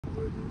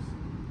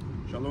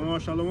Shalom,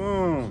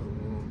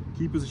 shalom.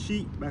 Keepers of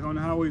sheep back on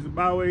the highways and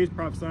byways,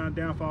 prophesying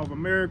downfall of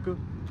America,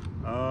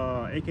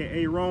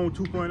 aka Rome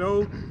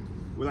 2.0.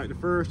 We'd like to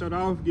first start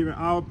off giving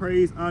all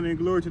praise, honor, and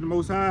glory to the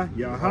Most High,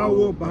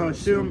 Yahweh,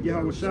 Bahashem,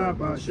 Yahweh Shah,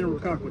 Bahashem,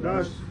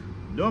 Rakakwadash.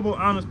 Double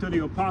honors to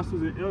the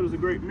apostles and elders of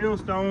Great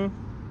Millstone.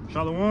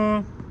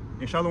 Shalom,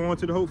 and shalom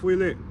to the hopeful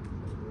elect.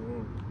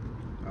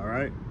 All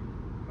right.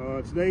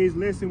 Today's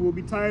lesson will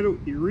be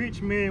titled, "The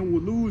Rich Man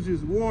Will Lose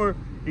His War,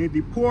 and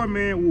the Poor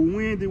Man Will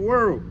Win the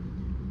World."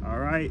 All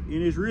right, and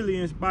it's really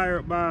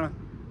inspired by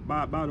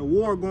the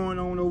war going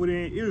on over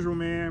there in Israel,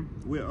 man,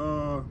 with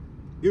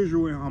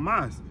Israel and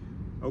Hamas.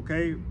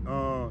 Okay,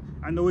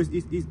 I know it's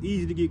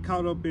easy to get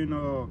caught up in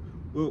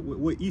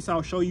what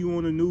Esau show you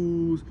on the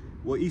news,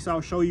 what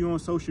Esau show you on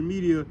social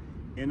media,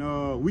 and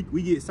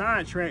we get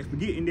sidetracked,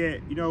 forgetting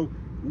that, you know,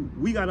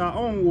 we got our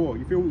own war.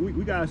 You feel me?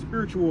 We got a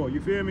spiritual war.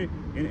 You feel me?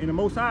 And the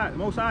Most High,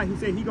 he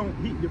said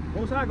the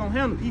Most High gonna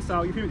handle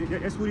Esau. You feel me?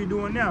 That's what he's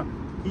doing now.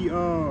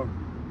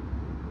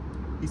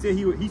 He said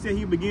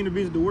he begin to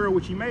visit the world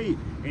which he made,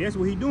 and that's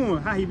what he doing.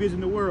 How he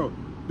visiting the world?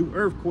 Through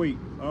earthquake,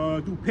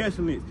 through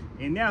pestilence,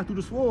 and now through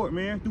the sword,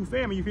 man, through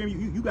famine. You feel me?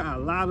 You got a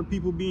lot of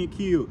people being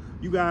killed.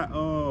 You got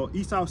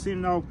Esau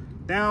sending off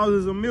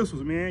thousands of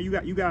missiles, man.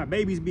 You got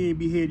babies being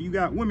beheaded. You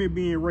got women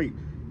being raped.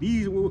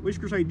 These, which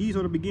scripture say, these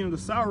are the beginning of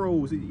the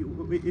sorrows.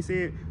 It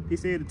said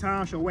the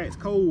time shall wax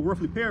cold,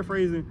 roughly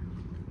paraphrasing.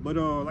 But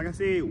like I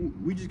said,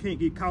 we just can't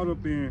get caught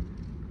up in.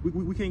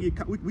 We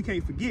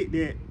can't forget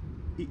that.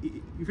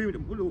 You feel me?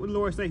 What the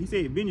Lord say? He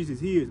said, "Vengeance is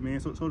His,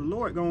 man." So the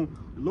Lord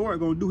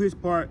gonna do His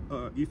part.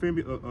 You feel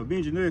me?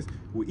 Avenging us.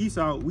 With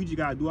Esau, we just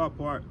gotta do our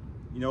part.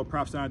 You know,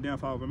 prophesying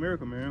downfall of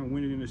America, man.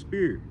 Win it in the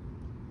spirit.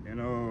 And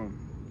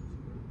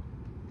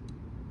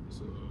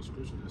it's a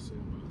scripture that said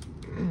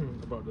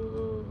about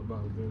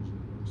avenging.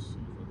 Let's see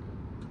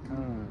if I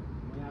can.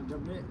 When I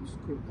jump in, just a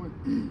quick point.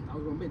 I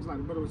was gonna make, just like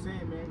the brother was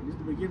saying, man. This is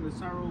the beginning of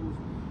sorrows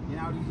and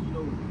all these, you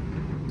know,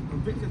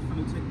 events that's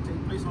gonna take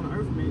place on the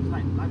earth, man. Just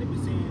like they've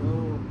been saying,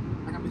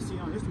 like I've been seeing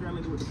on Instagram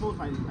lately with the post,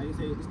 like they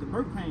say, it's the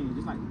birth pains.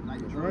 Just like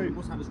right.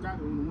 Most how to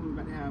describe it when the woman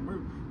about to have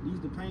birth.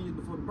 These the pains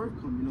before the birth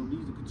come. You know,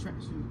 these the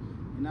contractions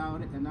and all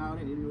that.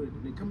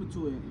 They coming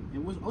to it.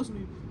 And what's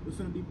ultimately what's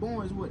gonna be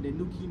born is what? That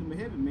new kingdom of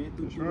heaven, man.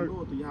 Through the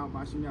Lord, through Yahweh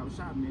Hashem, Yahweh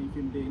Shah, man. You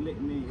feel me? They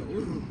elect, man.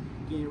 Israel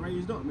getting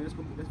raised up, man. That's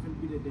gonna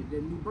be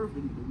that new birth,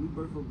 the new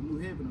birth of a new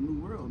heaven, a new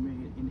world,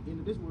 man. In the end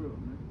of this world,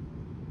 man.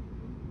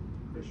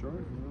 That's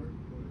right.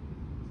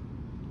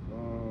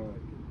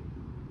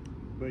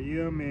 But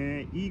yeah,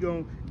 man, he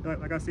gon',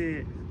 like I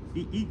said,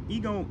 he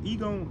gon'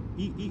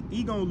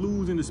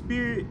 lose in the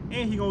spirit,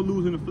 and he gonna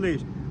lose in the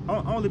flesh.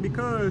 Only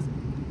because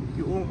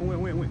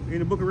when in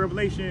the book of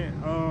Revelation,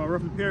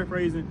 roughly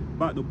paraphrasing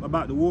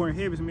about the war in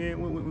heavens, man,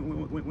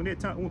 when that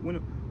time,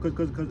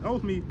 because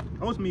ultimately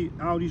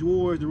all these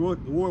wars, the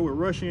war with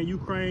Russia and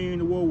Ukraine,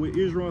 the war with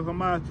Israel and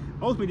Hamas,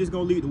 ultimately this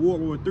gonna lead to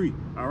World War III.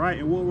 All right,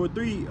 and World War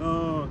III,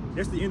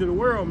 that's the end of the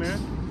world, man.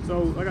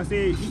 So like I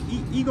said,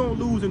 he gonna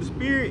lose in the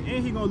spirit,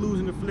 and he gonna lose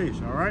in the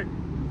flesh. All right.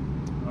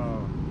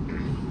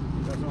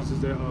 That's also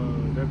that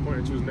point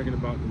that you was making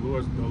about the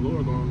Lord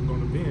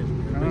gonna avenge.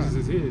 Vengeance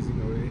is His. You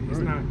know,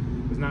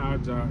 it's not our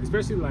job,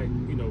 especially like,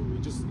 you know,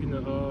 just in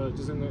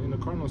the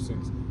carnal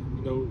sense.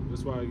 You know,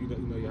 that's why you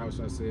know Yahweh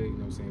said, you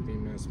know, saying,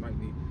 "Being man smite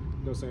thee,"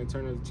 you know, saying,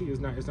 "Turn the cheek." It's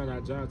not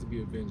our job to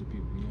be avenging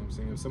people. You know what I'm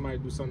saying? If somebody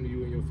do something to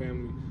you and your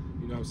family,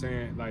 you know what I'm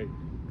saying, like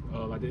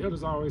the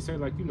elders always say,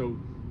 like, you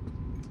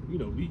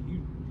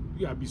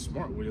gotta be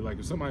smart with it. Like,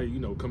 if somebody, you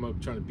know, come up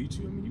trying to beat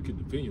you, I mean, you can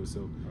defend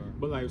yourself.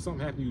 But like, if something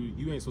happened to you,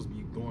 you ain't supposed to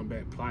be going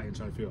back plotting,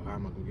 trying to figure out how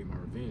am I gonna get my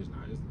revenge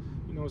now. It's,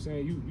 you know what I'm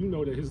saying? You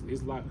know that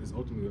his life is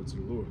ultimately up to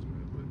the Lord's,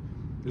 man. But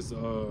this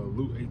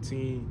Luke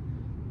 18,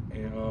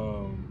 and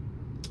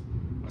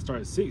I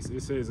started 6.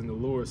 It says, and the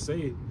Lord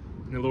said,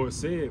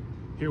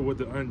 hear what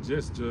the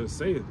unjust judge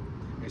saith,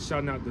 and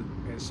shall not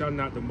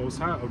the Most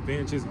High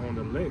avenge His own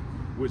elect,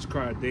 which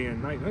cry day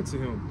and night unto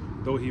Him,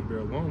 though He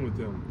bear long with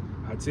them?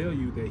 I tell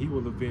you that He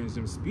will avenge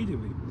them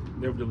speedily.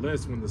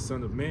 Nevertheless, when the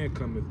Son of Man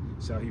cometh,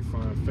 shall He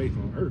find faith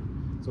on earth?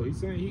 So He's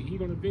saying He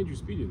gonna avenge you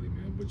speedily,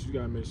 man. But you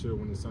gotta make sure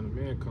when the Son of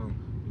Man come,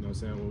 you know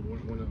what I'm saying,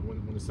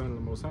 when the Son of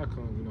the Most High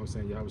come, you know what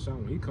I'm saying, Yahweh Shah,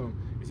 when He come,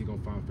 is He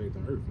gonna find faith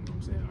on earth? You know what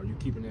I'm saying? Are you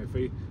keeping that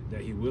faith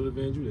that He will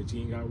avenge you, that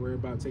you ain't gotta worry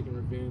about taking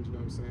revenge? You know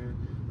what I'm saying?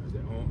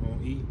 That on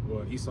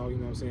Esau, you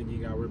know what I'm saying, you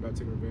ain't gotta worry about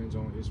taking revenge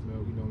on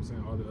Ishmael, you know what I'm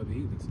saying, all the other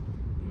heathens.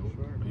 You know,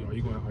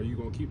 are you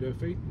gonna keep that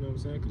faith? You know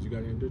what I'm saying? Because you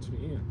gotta endure to the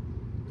end.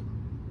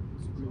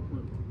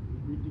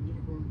 Read it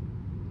again for him.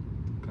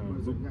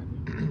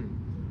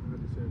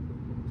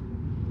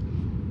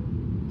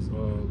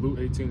 Luke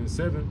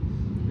 18:7,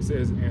 it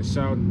says, and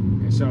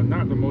shall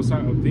not the Most High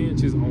avenge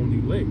His own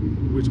elect,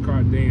 which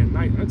cry day and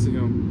night unto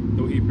Him,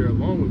 though He bear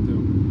long with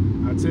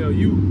them? I tell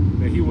you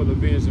that He will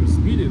avenge them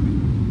speedily.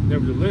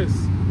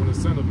 Nevertheless, when the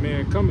Son of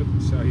Man cometh,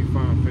 shall He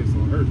find faith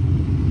on earth?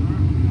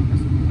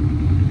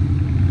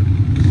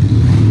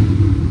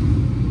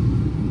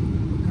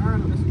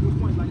 That's a good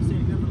point. Like you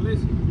said, nevertheless,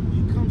 when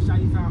He comes, shall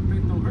He find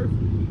faith on earth?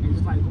 And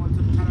just like going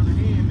to the top of the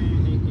hand, man,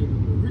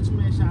 a rich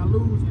man shall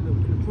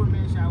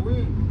tie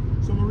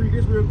in. So I'm gonna read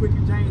this real quick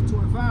in James 2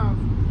 and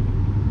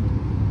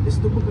 5. This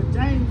is the book of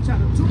James,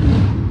 chapter 2,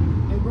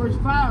 and verse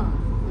 5.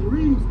 It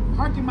reads,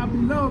 "Hearken, my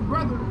beloved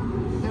brother,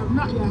 have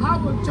not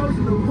Yahweh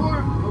chosen the poor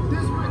of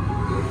this world?"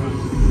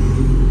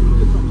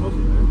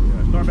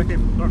 Yeah, start back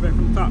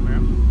from the top,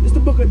 man. It's the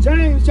book of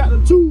James, chapter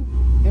 2,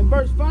 and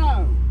verse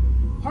 5.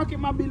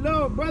 "Hearken, my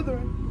beloved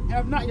brethren,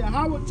 have not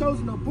Yahweh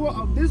chosen the poor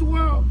of this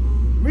world,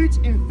 rich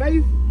in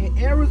faith and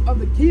heirs of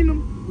the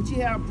kingdom, which he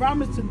have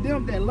promised to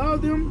them that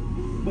love them?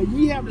 But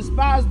ye have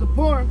despised the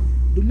poor.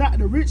 Do not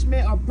the rich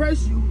man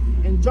oppress you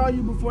and draw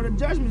you before the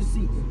judgment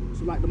seat?"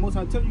 So like the Most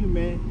High tell you,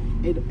 man,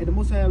 and the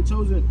Most High have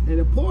chosen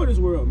the poor of this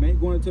world, man.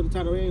 Going into the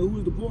title, man, who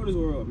is the poor of this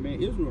world,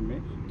 man? Israel,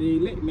 man. The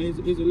elect, man.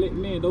 His elect,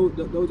 man. Those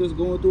that's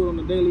going through it on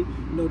the daily,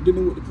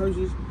 dealing with the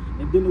curses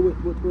and dealing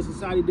with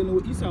society, dealing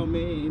with Esau,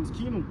 man, in his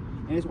kingdom.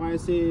 And that's why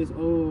it says,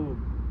 in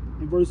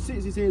verse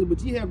 6, it says,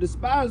 "But ye have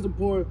despised the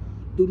poor.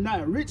 Do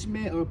not rich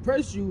men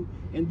oppress you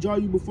and draw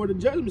you before the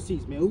judgment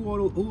seats," man. Who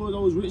are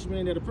those rich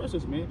men that oppress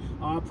us, man?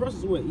 Oppress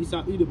us what?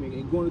 Esau, Edom, man,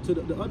 and going into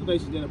the other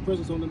nations that oppress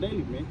us on the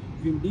daily, man.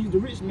 You feel me? These the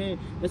rich men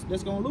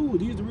that's gonna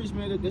lose. These the rich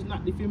men that's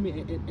not, you feel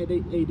me? And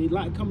they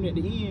like coming at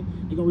the end.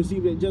 They're gonna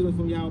receive that judgment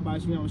from Yahweh by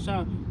Shema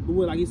Shah. But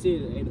what, like he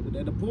said,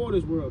 the poor of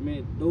this world,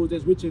 man, those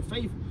that's rich in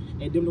faith,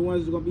 and them the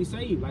ones that's gonna be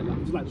saved.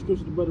 Just like the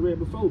scripture the brother read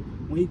before.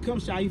 When he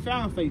comes, shall he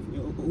found faith?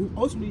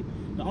 Ultimately,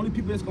 the only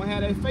people that's gonna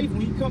have that faith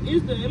when he comes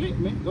is the elect,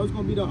 man. Those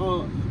gonna be the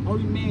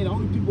only man, the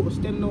only people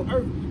standing on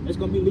earth that's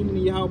gonna be living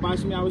in Yahweh by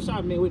Shema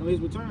Shah, man, waiting on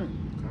his return.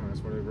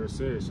 That's what that verse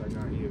says. Shall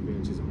not he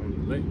avenge his own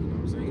elect? You know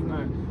what I'm saying? He's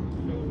not.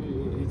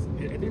 It's,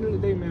 at the end of the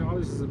day, man, all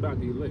this is about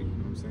the elect. You know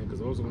what I'm saying?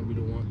 Because those are gonna be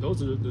the ones.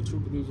 Those are the true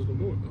believers of the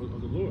Lord,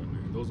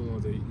 man. Those are the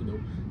ones that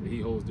that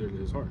he holds dear to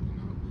his heart.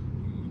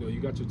 You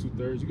got your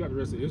 2/3. You got the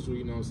rest of Israel.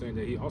 You know what I'm saying?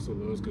 That he also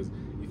loves. Because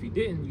if he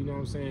didn't, you know what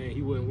I'm saying,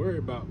 he wouldn't worry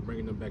about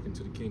bringing them back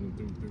into the kingdom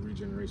through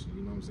regeneration.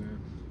 You know what I'm saying?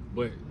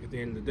 But at the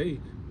end of the day,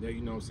 that,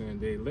 you know what I'm saying,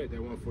 they let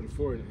that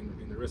 144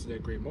 and the rest of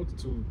that great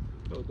multitude.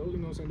 Those, you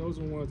know what I'm saying, those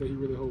are the ones that he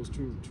really holds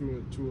true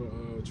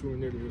and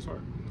near to his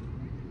heart.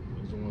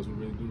 Those are the ones who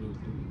really do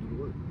the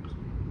work.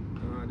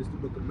 This is the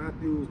book of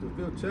Matthew, the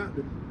 5th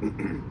chapter,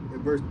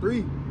 in verse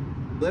 3.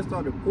 "Blessed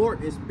are the poor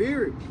in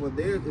spirit, for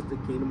theirs is the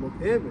kingdom of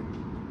heaven.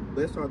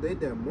 Blessed are they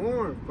that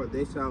mourn, for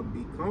they shall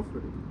be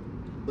comforted.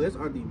 Blessed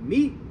are the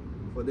meek,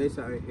 for they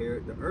shall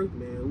inherit the earth,"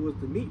 man. Who is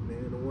the meek,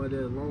 man? The one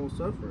that is long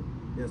suffering.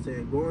 You know what I'm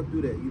saying? Going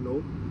through that,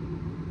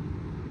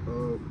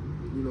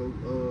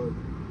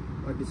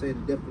 like you say,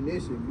 the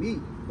definition: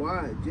 meek,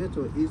 quiet,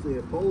 gentle, easily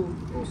imposed,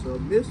 or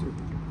submissive.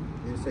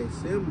 And say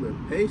similar,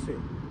 patient,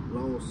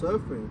 long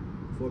suffering,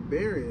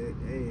 forbearing.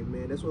 Hey,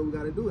 man, that's what we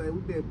got to do. Hey,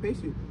 we've been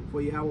patient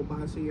for Yahweh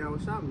by seeing Yahweh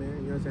shop, man. You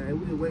know what I'm saying? Hey,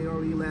 we just waiting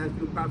on these last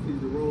few prophecies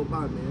to roll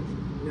by, man. You know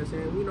what I'm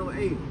saying? We know,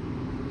 hey,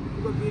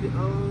 we're going to get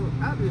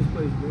out of this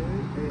place,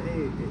 man.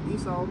 And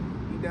Esau,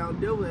 he down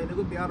devil, and they're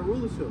going to be out of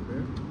rulership,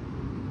 man.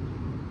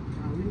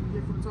 Can I read it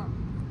again from the top?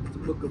 It's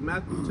the book of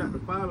Matthew, chapter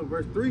 5, and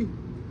verse 3.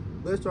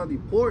 "Blessed are the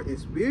poor in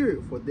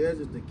spirit, for theirs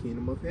is the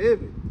kingdom of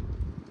heaven.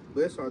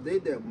 Blessed are they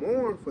that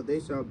mourn, for they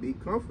shall be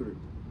comforted.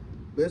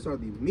 Blessed are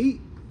the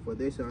meek, for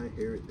they shall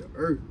inherit the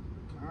earth."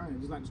 All right,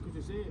 just like the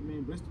scripture said,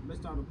 man, blessed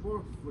are the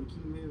poor, for the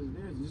kingdom of heaven is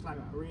theirs. Just like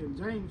I read in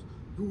James,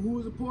 who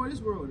is the poor of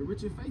this world? The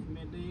rich in faith,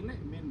 man, the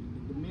elect, man.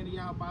 The men of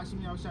Yahweh,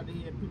 Bashim Yahweh, that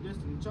he had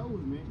predestined and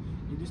chose, man.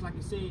 And just like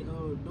it said,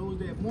 those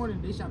that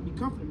mourning, they shall be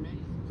comforted, man.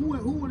 Who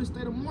in the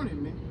state of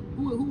mourning, man?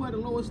 Who at the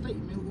lowest state,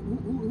 man?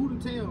 Who to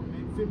tell,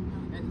 man?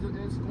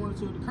 That's going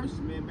into the curses,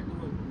 man. Back to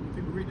what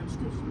people read in the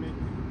scriptures, man.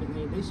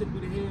 They should be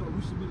the head, or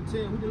we should be the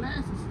tail. We the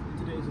last in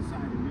today's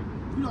society, man.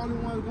 We the only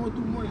ones going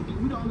through mourning,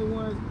 man. We the only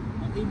ones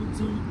at ABT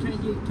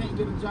can't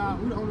get a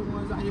job. We the only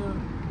ones out here,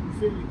 you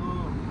feel me,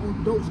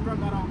 on dope,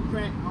 strung out on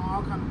crack, on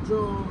all kind of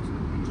drugs.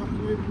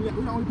 We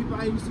the only people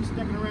out here you see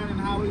stacking around in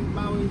the highways,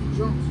 byways,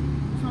 drunks.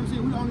 You know what I'm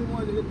saying? We the only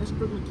ones that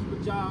struggling to keep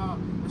a job,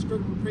 that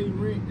struggling to pay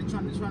rent, that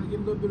trying to get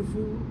a little bit of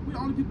food. We the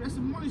only people that's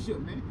in mourning ship,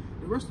 man.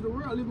 The rest of the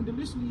world living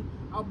deliciously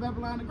out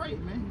Babylon the Great,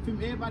 man. You feel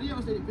me? Everybody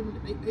else, they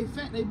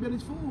fat, they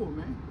belly's full, man. You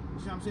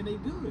know what I'm saying? They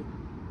good.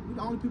 We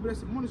the only people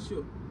that's in mourning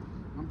ship.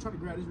 I'm trying to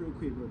grab this real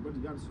quick, bro. Brother,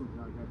 got it.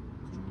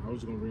 I was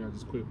just gonna bring out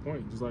this quick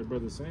point, just like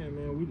brother saying,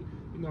 man, we,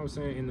 you know what I'm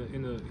saying, in the you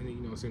know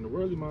what I'm saying, the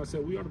worldly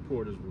mindset, we are the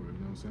poor of this world, you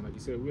know what I'm saying? Like you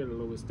said, we are the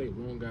lowest state.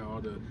 We don't got all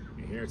the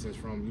inheritance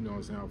from, you know what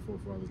I'm saying, our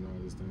forefathers and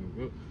all this thing.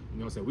 You know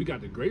what I'm saying? We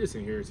got the greatest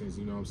inheritance,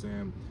 you know what I'm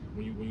saying,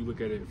 when you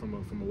look at it from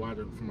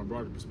a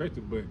broader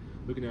perspective, but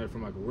looking at it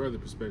from like a worldly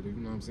perspective,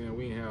 you know what I'm saying?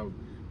 We ain't have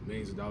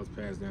millions of dollars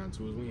passed down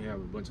to us. We ain't have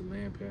a bunch of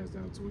land passed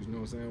down to us, you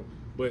know what I'm saying?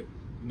 But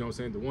you know what I'm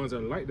saying, the ones that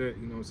are like that,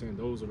 you know what I'm saying,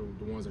 those are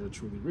the ones that are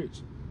truly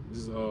rich.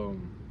 This is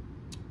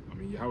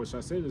Yahweh Shah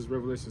said this,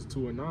 Revelations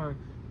 2:9.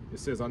 It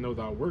says, "I know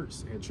thy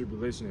works and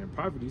tribulation and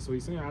poverty." So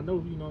he's saying, I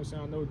know, you know what I'm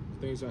saying, I know the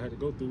things y'all had to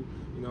go through,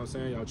 you know what I'm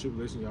saying, y'all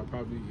tribulation, y'all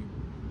poverty.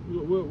 We're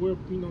you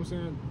know what I'm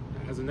saying,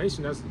 as a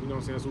nation, that's, you know what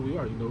I'm saying, that's who we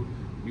are. You know,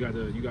 you got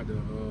the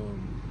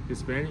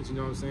Hispanics, you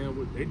know what I'm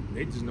saying,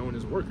 they just known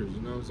as workers,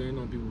 you know what I'm saying,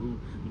 known people who,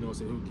 you know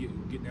what I'm saying,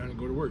 who get down and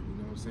go to work, you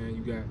know what I'm saying.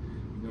 You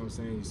you know what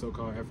I'm saying, you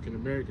so-called African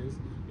Americans,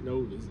 you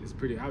know, it's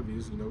pretty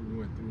obvious, you know, we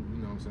went through,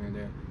 you know what I'm saying,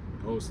 that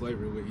whole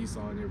slavery with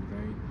Esau and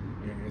everything.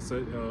 And so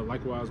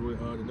likewise with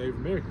the Native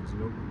Americans, you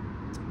know.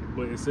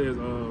 But it says,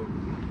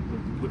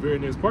 the very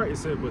next part, it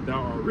said, but thou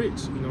art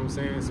rich, you know what I'm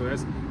saying? So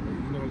that's,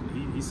 you know,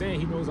 he's saying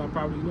he knows our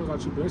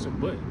tribulation,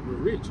 but we're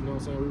rich, you know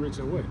what I'm saying? We're rich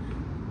in what?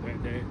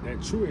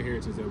 That true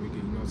inheritance that we get,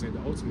 you know what I'm saying?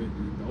 The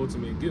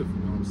ultimate gift,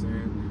 you know what I'm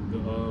saying?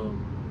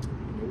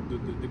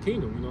 The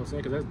kingdom, you know what I'm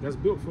saying? Because that's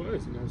built for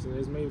us, you know what I'm saying?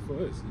 That's made for us,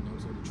 you know what I'm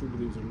saying? The true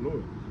believers of the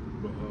Lord.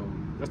 But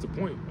that's the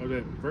point of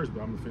that verse,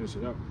 but I'm gonna finish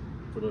it out.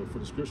 For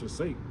the scripture's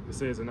sake, it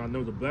says, and I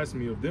know the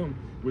blasphemy of them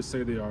which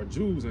say they are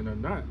Jews and are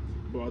not,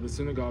 but are the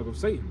synagogue of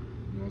Satan.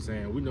 You know what I'm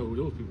saying? We know who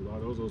those people are.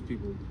 Those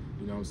people,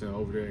 you know what I'm saying,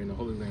 over there in the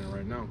Holy Land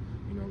right now.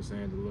 You know what I'm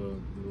saying? The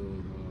little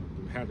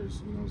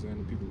hatters. You know what I'm saying?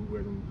 The people who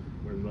wear them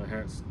little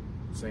hats,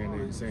 saying they,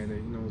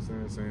 you know what I'm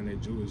saying? Saying they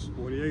Jewish.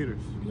 48ers.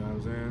 You know what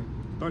I'm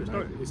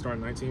saying? It started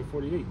in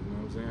 1948. You know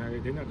what I'm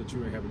saying? They're not the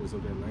true inhabitants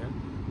of that land.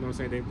 You know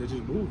what I'm saying? They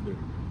just moved there.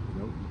 You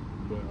know,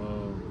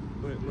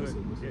 but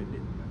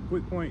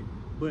quick point.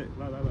 But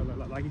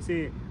like he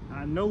said,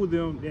 I know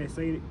them that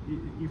say,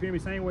 you feel me?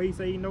 Same way he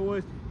say he know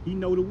us, he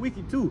know the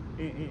wicked too.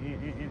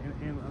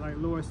 And like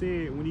Lord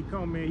said, when he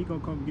come, man, he gonna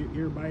come get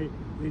everybody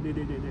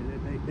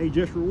they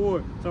just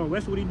reward. So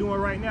that's what he doing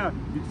right now.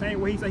 The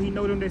same way he say he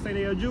know them that say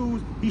they are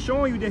Jews, he's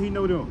showing you that he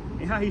know them.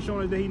 And how he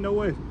showing us that he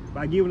know us?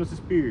 By giving us the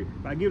spirit.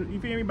 By giving,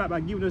 you feel me? By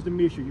giving us the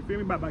mystery. You feel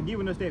me? By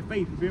giving us that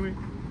faith. You feel me?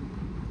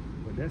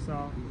 But that's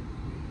all.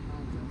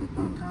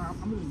 I'm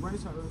gonna just bring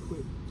this out real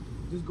quick.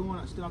 Just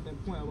going still off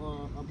that point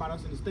about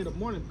us in the state of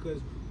mourning,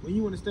 because when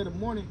you in the state of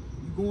mourning,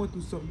 you going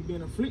through something, you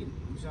being afflicted.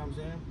 You see what I'm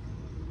saying?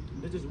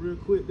 That's just real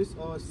quick. This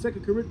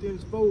 2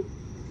 Corinthians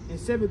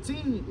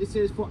 4:17, it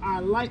says, for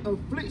our light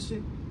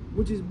affliction,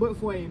 which is but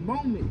for a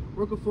moment,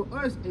 working for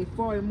us a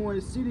far and more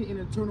exceeding and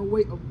eternal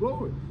weight of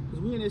glory.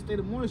 Because we in that state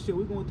of mourning shit,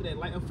 we're going through that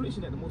light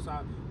affliction that the Most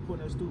High put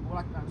in us through.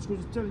 Like the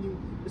scripture's telling you,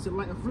 it's a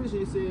light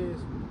affliction. It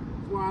says,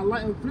 for our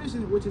light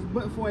affliction, which is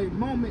but for a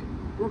moment,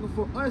 working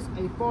for us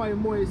a far and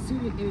more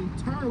exceeding and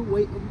eternal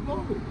weight of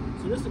glory.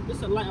 So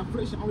this a light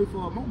affliction only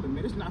for a moment,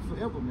 man. It's not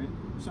forever, man.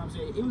 You know what I'm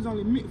saying? It was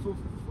only meant for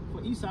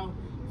Esau,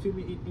 you feel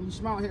me? And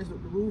Ishmael has the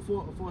rule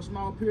for a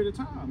small period of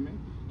time, man.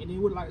 And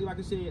then what, like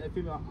I said, you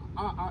feel me?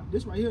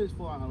 This right here is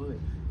for an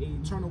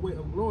eternal weight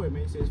of glory,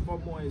 man. It says far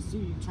more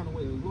exceeding eternal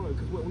weight of glory.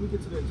 Because when we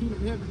get to the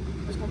kingdom of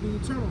heaven, it's gonna be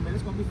eternal, man.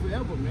 It's gonna be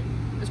forever, man.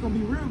 It's gonna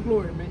be real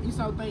glory, man.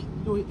 Esau think,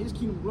 you know, his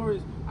kingdom of glory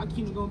is, our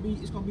kingdom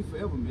it's gonna be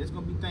forever, man. It's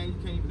gonna be things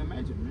you can't even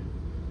imagine, man.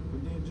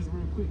 But then just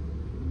real quick,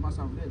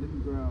 myself that, let me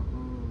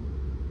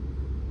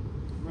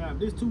grab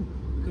this too,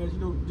 because you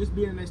know, just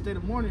being in that state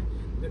of mourning,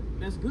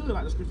 that's good,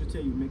 like the scripture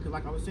tell you, man. Because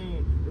like I was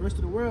saying, the rest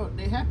of the world,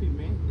 they happy,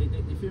 man.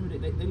 They feel me,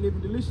 they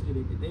living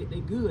deliciously.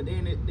 They good. They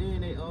in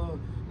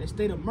that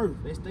state of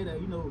mirth, that state of,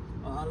 you know,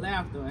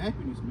 laughter,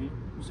 happiness, man.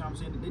 You see what I'm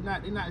saying?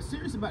 They're not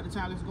serious about the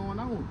time that's going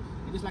on.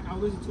 And just like I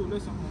was listening to a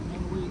lesson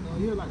on the way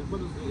here, like the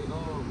brothers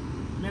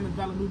Man of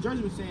Valor, New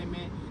Jersey was saying,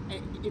 man, hey,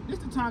 this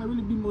the time to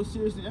really be more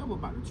serious than ever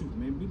about the truth,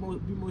 man. Be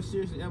more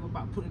serious than ever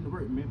about putting in the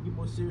work, man. Be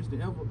more serious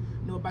than ever,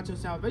 know about your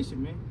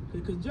salvation, man.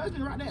 Cause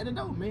judgment right there at the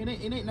door, man.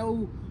 It ain't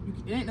no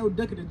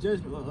ducking the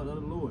judgment of the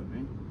Lord,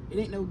 man. It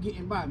ain't no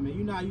getting by, man.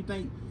 You know how you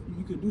think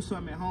you could do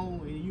something at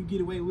home and you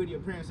get away with it,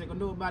 your parents ain't gonna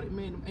know about it,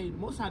 man. Hey, the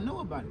Most High know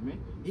about it, man.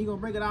 He gonna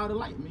bring it out of the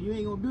light, man. You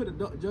ain't gonna build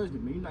a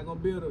judgment, man. You're not gonna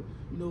build a,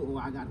 you know, oh,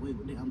 I got away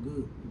with that, I'm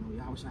good. You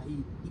know,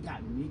 he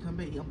got me. When he come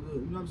back, I'm good.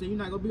 You know what I'm saying? You're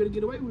not gonna be able to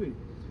get away with it.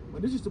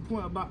 But this is the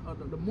point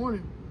about the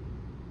mourning.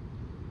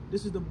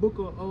 This is the book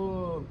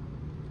of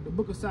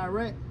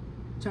Sirach,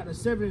 chapter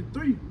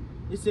 7:3.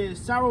 It says,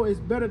 sorrow is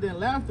better than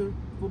laughter,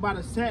 for by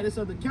the sadness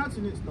of the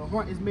countenance, the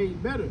heart is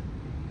made better.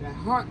 The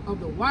heart of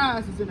the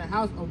wise is in the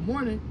house of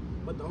mourning,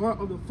 but the heart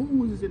of the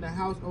fools is in the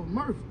house of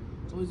mirth.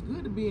 So it's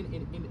good to be in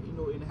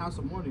the house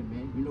of mourning,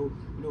 man. You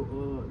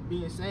know,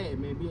 being sad,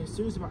 man, being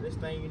serious about this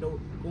thing. You know,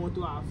 going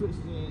through our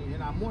afflictions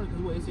and our mourning,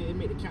 because what it said, it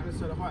made the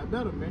countenance of the heart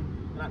better, man.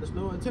 And like the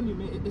Lord tell you,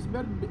 man, it's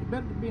better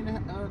to be in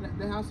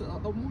the house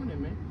of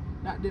mourning, man,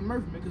 not than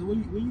mirth, man. Because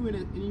when you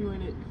in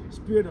that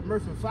spirit of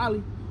mirth and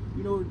folly,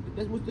 you know,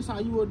 that's how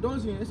you adore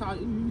in. That's how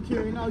you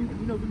carrying out. You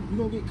know, you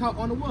gonna get caught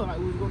on the wall like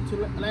we was going to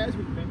last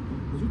week, man.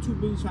 Because you too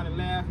busy trying to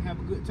laugh and have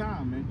a good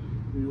time, man.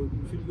 You know,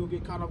 you feel you gonna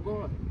get caught off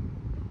guard.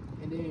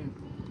 And then,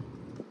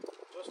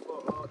 just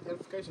for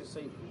edification's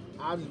sake,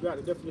 I just got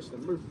the definition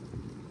of mirth.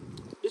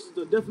 This is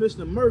the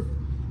definition of mirth.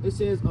 It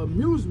says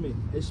amusement,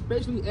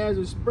 especially as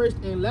expressed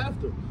in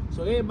laughter.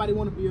 So everybody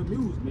want to be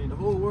amused, man. The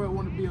whole world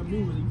want to be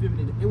amused. You feel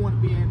me? They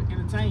want to be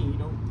entertained, you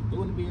know. They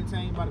want to be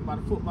entertained by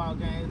the football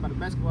games, by the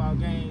basketball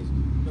games,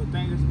 you know,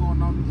 things that's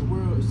going on in the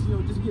world. You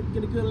know, just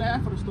get a good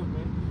laugh out of stuff,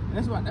 man. And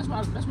that's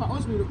why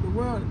ultimately the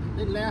world,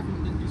 they laugh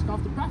and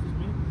scoff the prophets,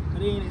 man. Cause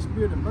they in that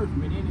spirit of mirth,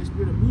 man. They in that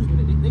spirit of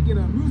amusement. They get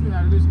an amusement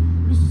out of this.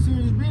 This is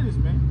serious business,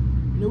 man.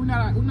 You know, we're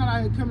not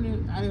out here coming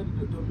in out here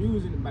to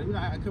amuse anybody. We're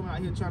not coming out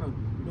here trying to,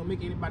 you know,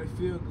 make anybody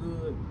feel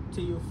good,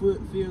 tell you a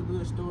feel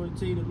good story,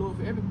 tell you the Lord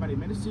for everybody,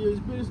 man. It's serious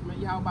business, man.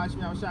 Y'all about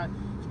y'all shot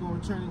is gonna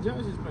return and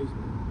judge this place,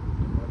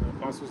 man.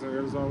 apostles and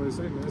others always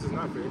say, man, this is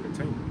not for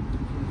entertainment. You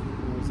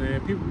know what I'm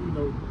saying? People,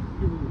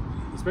 people,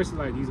 especially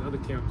like these other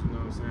camps, you know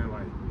what I'm saying?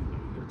 Like,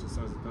 you got your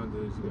Sons of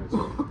Thunders, you got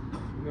your,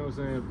 you know what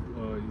I'm saying?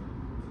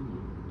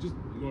 Just,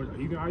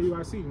 even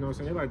IUIC, you know what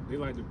I'm saying? They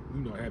like to,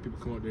 have people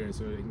come up there and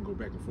so they can go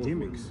back and forth.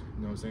 Gimmicks.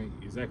 You know what I'm saying?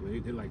 Exactly.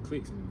 They like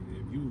clicks and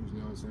views, you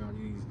know what I'm saying? All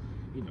these,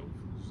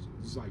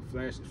 just like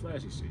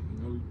flashy shit,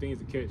 things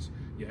to catch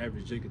your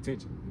average Jake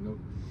attention,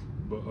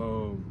 But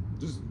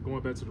just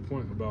going back to the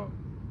point about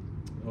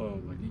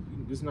like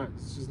it's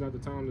just not the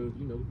time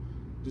to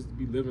just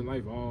be living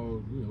life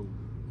all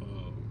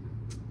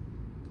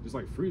just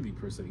like freely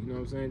per se. You know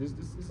what I'm saying? It's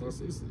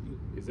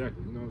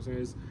exactly. You know what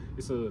I'm saying?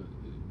 It's a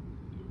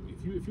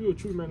if you're a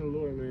true man of the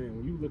Lord, man,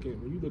 when you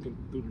looking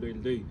through the day to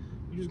day,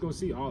 you just gonna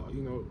see all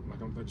like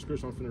the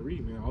scripture I'm finna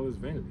read, man. All this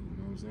vanity. You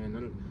know what I'm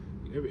saying?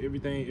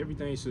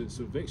 Everything should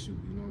vex you.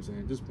 You know what I'm saying?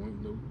 At this point,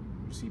 you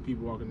see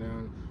people walking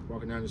down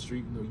the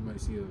street. You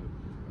might see a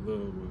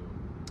little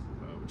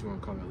what you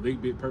want to call it, a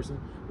leg bit person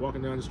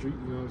walking down the street.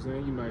 You know what I'm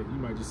saying? You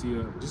might just see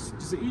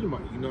just an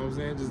Edomite. You know what I'm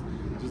saying?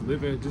 Just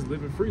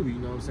living freely. You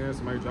know what I'm saying?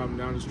 Somebody driving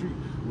down the street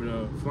with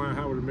a flying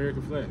high with an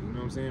American flag. You know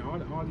what I'm saying?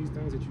 All these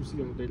things that you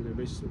see on a day-to-day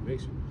basis will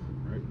vex you,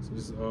 right? So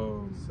just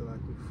So like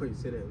before you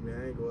say that,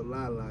 man, I ain't gonna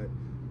lie, like.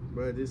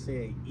 Bro, just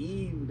saying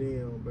Eve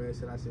damn, bro,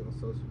 shit I said on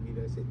social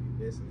media, that shit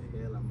be messing the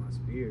hell out of my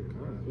spirit,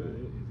 bro.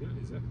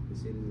 Exactly.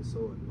 This shit is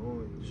so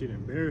annoying. Shit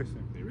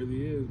embarrassing. It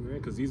really is, man,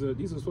 because these are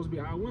supposed to be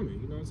our women,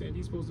 you know what I'm saying?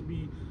 These supposed to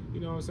be, you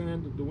know what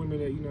I'm saying, the women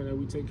that, that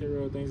we take care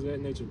of, things of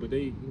that nature, but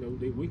they,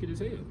 they wicked as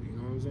hell, you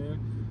know what I'm saying?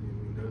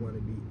 They want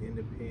to be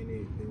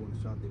independent, they want to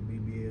shop their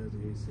BBLs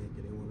every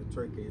second, they want to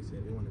twerk every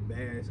second, they want to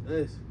bash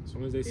us. As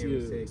soon as they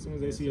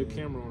see a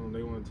camera on them,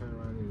 they want to turn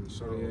around and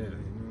show their ass,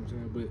 you know what I'm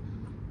saying? But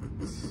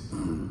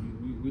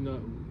we not,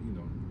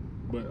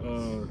 but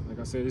like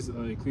I said, this is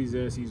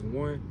Ecclesiastes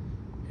 1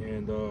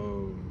 and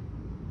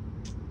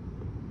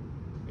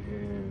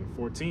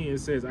 14. It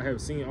says, I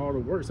have seen all the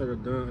works that are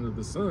done under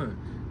the sun.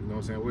 You know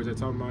what I'm saying? Where's that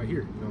talking about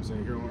here? You know what I'm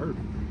saying? Here on earth,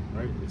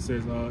 right? It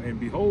says, and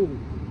behold,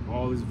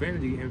 all is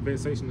vanity and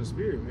vexation of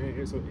spirit, man.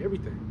 And so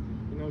everything,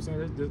 you know what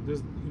I'm saying?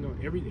 There's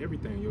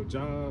everything. Your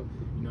job,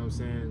 you know what I'm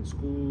saying?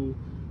 School.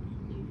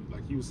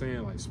 Like you were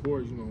saying, like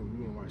sports, you want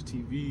to watch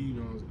TV,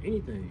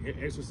 anything,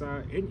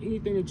 exercise,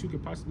 anything that you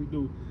could possibly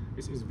do,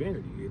 it's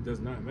vanity. It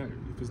does not matter.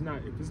 If it's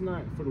not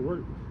for the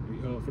work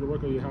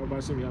of your Yahweh,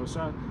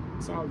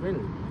 it's all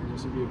vanity, man. It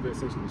should be a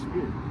vexation of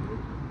spirit.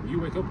 When you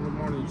wake up in the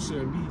morning, you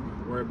shouldn't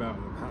be worried about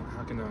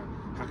how can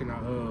I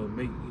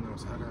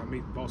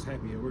make boss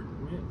happy at work,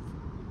 man.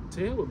 To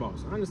hell with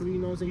boss. Honestly, you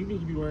know what I'm saying? You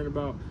need to be worried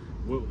about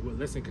what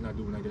lesson can I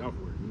do when I get off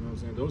work. You know what I'm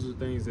saying? Those are the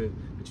things that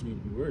you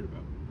need to be worried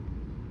about.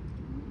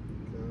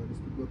 This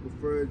is the book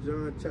of 1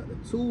 John chapter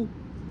 2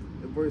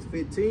 and verse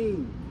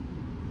 15.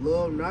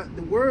 Love not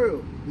the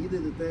world, neither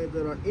the things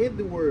that are in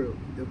the world.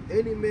 If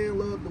any man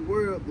love the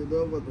world, the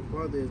love of the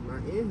Father is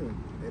not in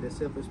him. And it's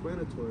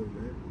self-explanatory,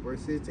 man.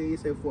 Verse 16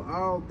 said, for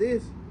all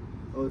this,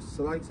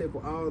 so like I said,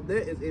 for all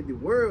that is in the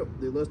world,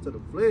 the lust of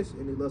the flesh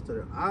and the lust of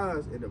the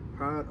eyes and the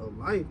pride of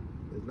life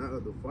is not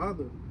of the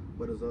Father,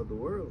 but is of the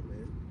world,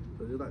 man.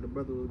 So just like the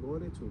brother was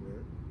going into,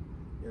 man.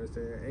 You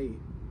understand? Hey,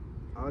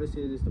 all this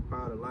shit is just the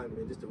pride of life,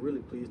 man, just to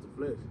really please the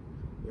flesh.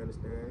 You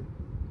understand?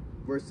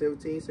 Verse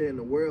 17 saying,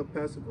 the world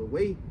passeth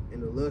away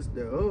and the lust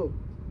thereof,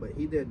 but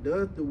he that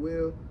doth the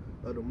will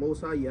of the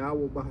Most High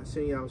Yahweh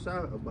Bahashem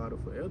Yahushua about it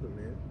forever,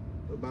 man.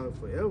 About it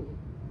forever.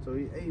 So,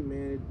 hey,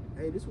 man,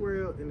 hey, this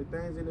world and the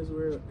things in this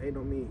world, they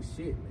don't mean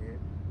shit, man.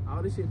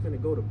 All this shit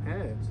finna go to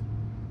pass.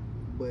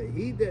 But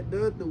he that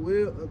doth the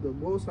will of the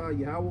Most High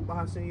Yahweh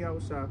Bahashem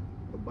Yahushua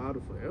about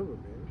it forever,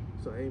 man.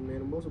 So, hey, man,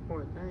 the most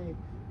important thing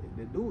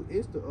to do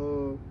is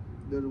to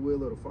do the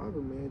will of the Father,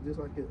 man. Just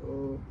like it,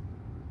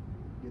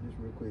 get this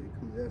real quick,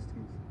 Ecclesiastes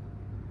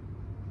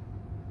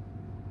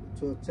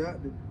 12th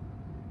chapter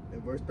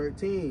and verse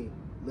 13.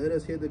 Let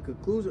us hear the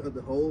conclusion of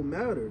the whole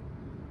matter.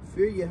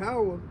 Fear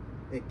Yahweh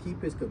and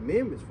keep his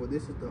commandments, for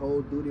this is the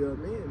whole duty of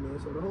man, man.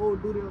 So the whole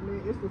duty of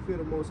man is to fear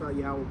the Most High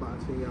Yahweh by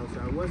seeing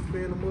outside. What's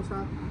fearing the Most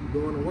High?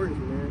 Doing the works,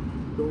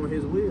 man. Doing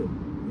his will.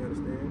 You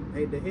understand?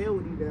 Hey, the hell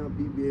with these damn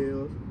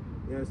BBLs.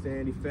 You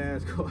understand? These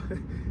fast cars.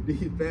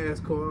 These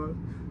fast cars.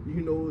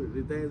 You know,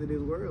 the things of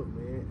this world,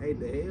 man. Hey,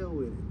 the hell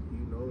with it.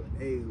 You know,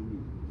 hey,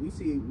 we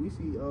see, you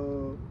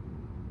know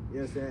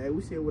what I'm saying? Hey,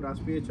 we see it with our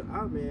spiritual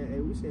eye, man. Hey,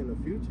 we see in the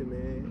future,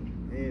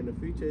 man. And the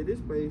future of this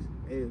place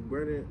is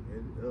burning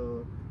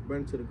and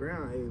burning to the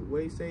ground. Hey,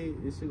 what you say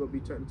this shit gonna be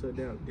turned into a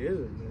damn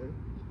desert, man.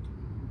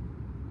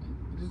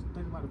 Just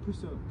think about the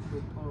precept,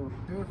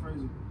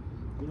 paraphrasing.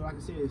 You know, like I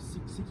said,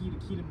 seek ye the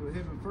kingdom of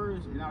heaven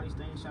first, and all these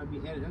things shall be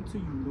added unto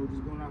you. You know,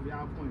 just going off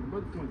y'all point and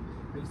brother point.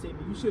 Like you say,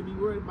 man, you should be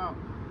worried about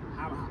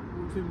what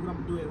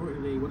I'm doing at work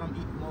today, what I'm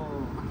eating,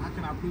 or how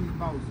can I please the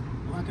boss,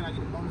 or how can I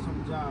get a bonus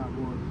on the job,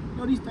 or you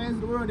know, these things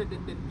of the world that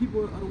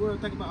people of the world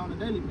think about on the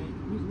daily, man.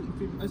 We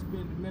us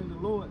being the men of the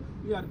Lord,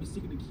 we got to be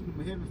seeking the kingdom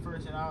of heaven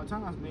first at all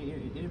times, man.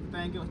 And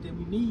everything else that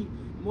we need,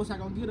 the Most High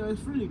gonna get us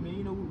freely, man.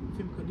 You know,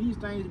 because these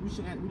things we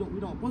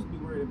don't supposed to be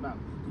worried about.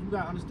 So you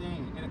gotta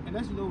understand, and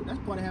that's that's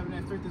part of having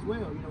that faith as well.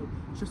 You know,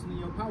 trusting in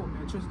your power,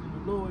 man. Trusting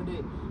in the Lord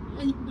that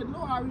the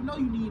Lord already know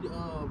you need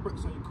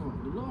brakes on your car.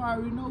 The Lord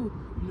already know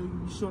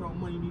you short on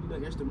money, you need a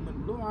little extra money.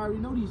 The Lord already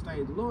know these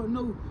things. The Lord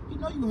know He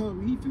know you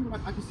hungry. He feel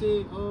like I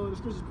said, the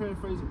scriptures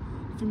paraphrasing.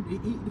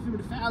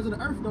 The fowls of the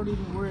earth don't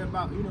even worry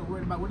about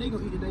what they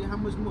gonna eat today. How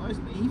much more us,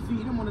 man? He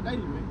feed them on a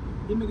daily, man.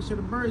 He making sure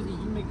the birds eat.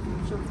 He making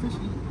sure the fish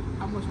eat.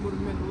 How much more the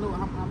man of the Lord?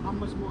 How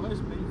much more us,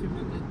 man? You feel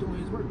me? That's doing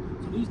His work.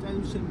 So these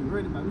things we shouldn't be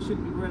worried about. We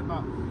shouldn't be worried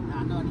about.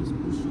 Nah, I know I need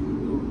some new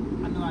shoes.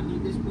 Or I know I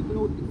need this. But you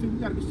know, we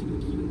gotta be seeking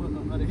the kingdom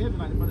of the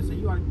heaven, like the brother said.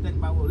 You ought to be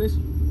thinking about what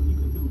listen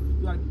you can do.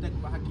 You ought to be thinking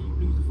about how can you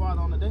please the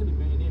Father on the daily,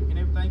 man. And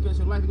everything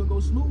else in life is gonna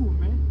go smooth,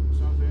 man. You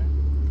know what I'm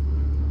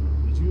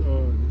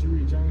saying? Did you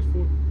read James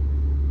 4?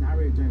 Nah, I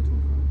read James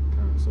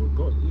 25. So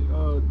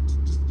go,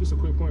 just a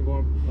quick point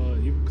going,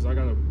 because I'm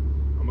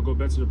gonna go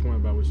back to the point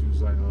about what you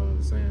was like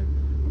saying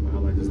about how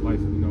like this life,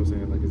 you know what I'm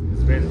saying, like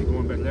it's vanity,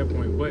 going back to that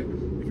point. But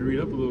if you read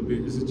up a little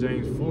bit, this is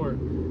James 4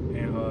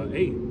 and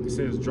 8. It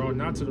says, "Draw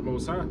not to the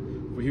Most High,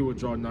 for He will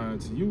draw nigh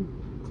unto you.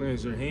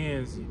 Cleanse your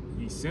hands,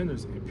 ye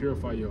sinners, and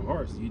purify your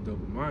hearts, ye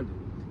double-minded.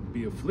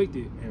 Be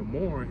afflicted and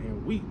mourn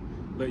and weep.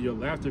 Let your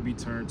laughter be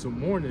turned to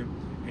mourning,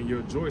 and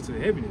your joy to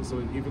heaviness." So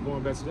even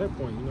going back to that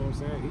point, you know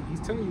what I'm saying? He's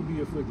telling you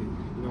be afflicted,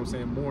 you know what I'm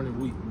saying? Mourn and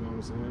weep, you know what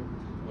I'm saying?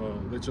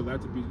 Let your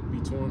laughter be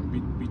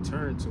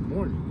turned to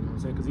mourning, you know what I'm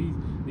saying? Because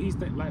these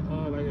things, like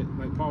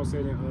Paul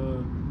said in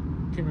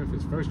I can't remember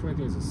if it's 1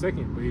 Corinthians or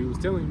 2nd, but he was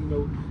telling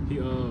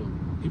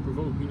he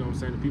provoked, you know what I'm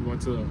saying, the people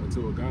unto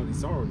a godly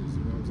sorrowness,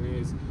 you know what I'm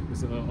saying?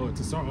 It's to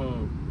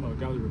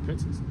godly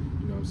repentance,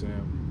 you know what I'm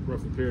saying?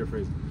 Roughly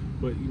paraphrasing,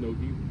 but you know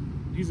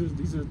this is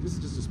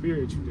just a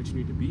spirit that you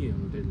need to be in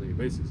on a day-to-day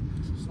basis.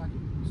 It's like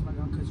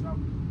I'll cut you off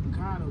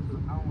kind of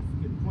because I don't want to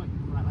forget the point.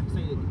 Like I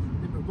say,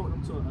 they provoked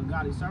them to a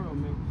godly sorrow,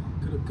 man.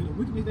 Could the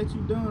wickedness that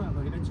you done,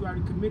 like that you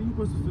already committed, you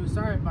supposed to feel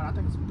sorry about. I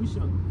think it's a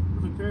bishop.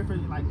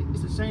 Paraphrasing, like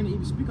it's a shame to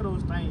even speak of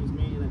those things,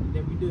 man. Like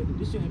that we did.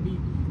 This shouldn't be.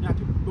 You know,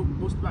 people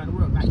boast about the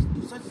world. I used to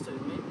do such and such,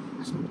 man.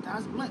 I smoked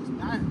 1,000 blunts.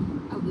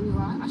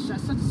 I shot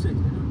such and such.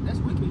 That's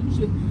wicked. You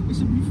should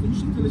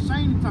feel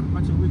ashamed to talk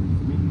about your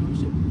wickedness, man. You know, you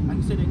should, like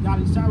you said, that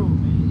godly sorrow,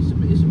 man.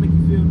 It should make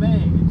you feel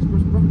bad. And just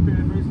roughly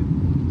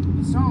paraphrasing,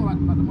 the song like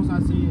the Most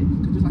High said,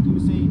 just like you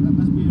were saying,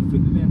 us being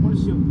afflicted that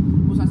ownership.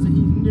 Most High said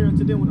He's near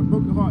to them with a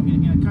broken heart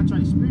and a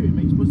contrite spirit,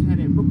 man. You're supposed to have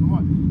that broken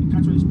heart and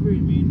contrite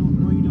spirit, man.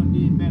 No, you done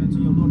did bad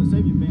unto your Lord and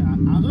Savior, man.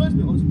 Our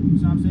husband owes me,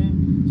 you know what I'm saying?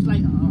 Just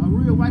like a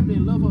real wife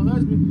that love her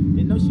husband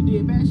and know she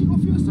did bad, she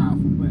gonna feel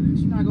sorrowful about it.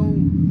 She not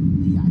gonna,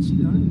 I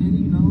cheated on it,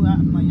 you know.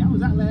 I'm like, I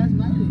was out last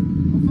night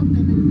and fuck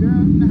that nigga,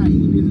 girl. You know how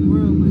evil is in the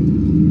world, but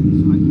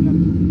it's like you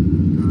gotta.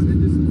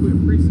 This is a quick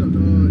precept,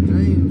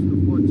 James, the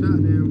 4th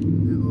chapter,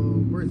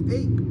 verse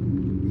 8.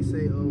 He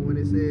say, when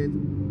it says,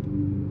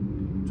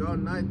 "Draw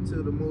nigh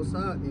to the Most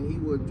High, and He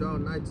will draw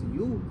nigh to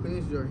you.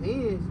 Cleanse your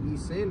hands, ye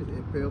sinners,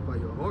 and purify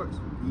your hearts,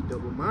 ye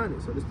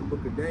double-minded." So this is the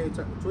book of James,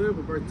 chapter 12,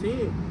 verse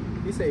 10.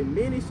 He say,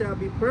 "Many shall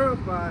be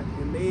purified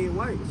and made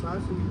white." So how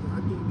can you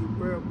be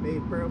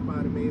made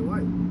purified and made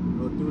white?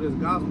 Through this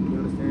gospel, you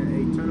understand?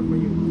 Hey, turning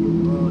from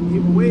your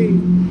evil ways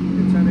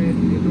and turning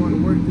and doing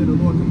the work that the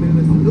Lord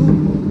commanded us to do.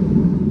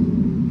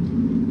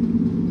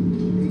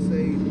 He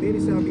say, "Many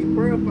shall be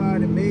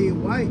purified and made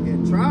white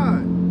and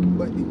tried.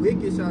 But the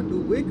wicked shall do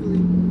wickedly,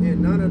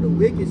 and none of the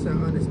wicked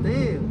shall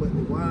understand, but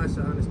the wise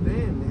shall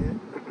understand," man.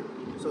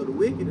 So the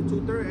wicked, the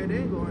 2/3, they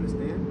ain't gonna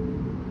understand.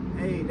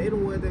 Hey, they the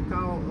ones that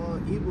call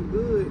evil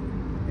good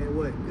and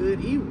what?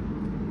 Good evil.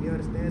 You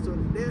understand? So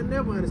they'll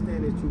never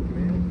understand this truth,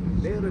 man.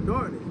 They're the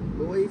darkness.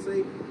 But what he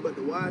say, but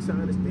the wise shall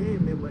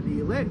understand, man, but the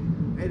elect,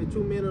 hey, the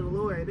true men of the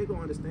Lord, hey, they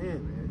gonna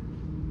understand, man.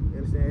 You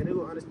understand? They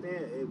gonna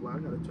understand, hey, well, I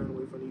gotta turn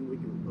away from these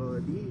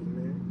wicked deeds,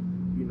 man.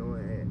 You know,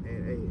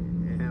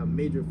 and have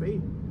major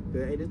faith.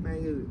 Cause hey, this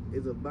thing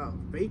is about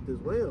faith as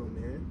well,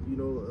 man. You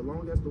know,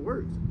 along as the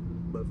works.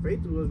 But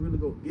faith is what's really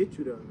gonna get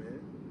you there, man.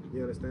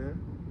 You understand?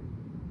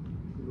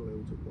 You go ahead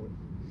with your point.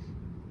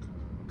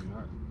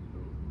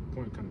 The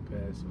point kind of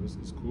passed, so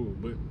it's cool.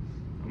 But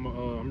I'm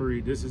gonna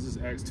read this. This is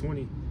Acts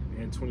 20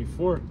 and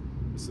 24.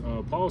 It's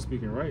Paul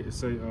speaking, right? It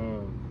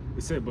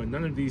said, "But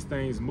none of these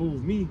things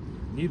move me,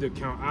 neither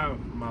count I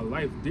my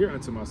life dear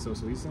unto myself."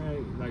 So he's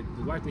saying, like,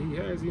 the life that he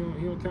has, he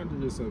don't count to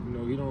himself.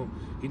 You know,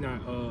 he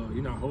not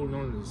holding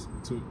on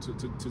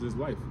to this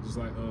life. Just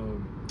like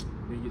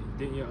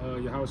didn't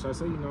Yahweh Shai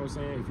say, you know what I'm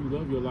saying? If you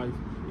love your life,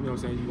 you know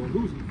what I'm saying, you're gonna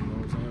lose it. You know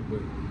what I'm saying?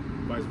 But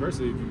vice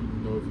versa, if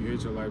you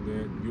hate your life,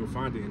 then you'll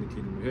find it in the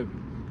kingdom of heaven.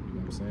 You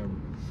know what I'm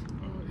saying?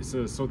 It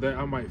says, "So that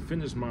I might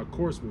finish my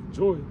course with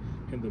joy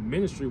in the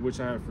ministry which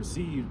I have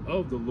received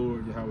of the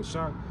Lord Yahweh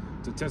Shai,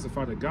 to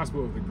testify the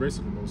gospel of the grace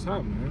of the Most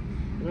High," man.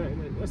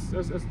 And that's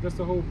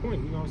the whole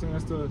point. You know what I'm saying?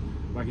 That's the,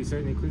 like he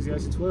said in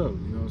Ecclesiastes 12.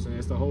 You know what I'm saying?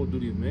 That's the whole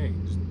duty of man.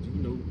 Just,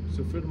 you know,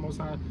 to fear the Most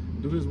High,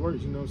 do His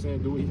works. You know what I'm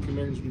saying? Do what He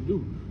commanded you to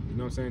do. You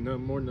know what I'm saying?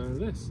 Nothing more, nothing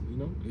less. You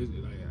know, it's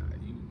like,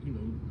 you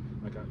know,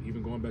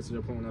 even going back to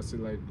that point when I said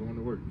like going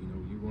to work, you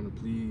know, you want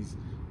to please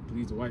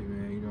the white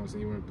man, you know what I'm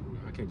saying? You want to,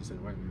 I can't just say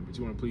the white man, but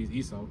you want to please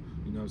Esau,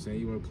 you know what I'm saying?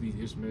 You want to please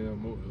Ishmael,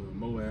 Moab,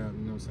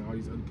 you know what I'm saying? All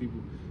these other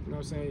people, you know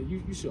what I'm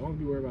saying? You should only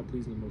be worried about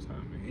pleasing the Most High,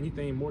 man.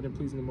 Anything more than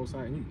pleasing the Most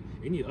High,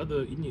 any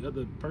other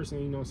person,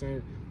 you know what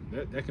I'm saying?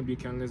 That can be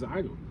counted as an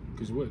idol.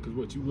 Cause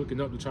what you looking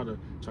up to try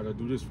to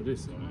do this for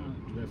this, do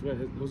that for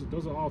that.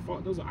 Those are all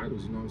those are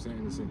idols, you know what I'm saying?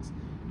 In a sense,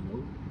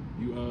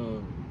 you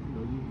know,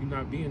 you're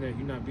not being that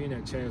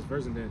Chaz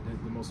version that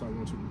the Most High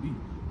wants you to be. You know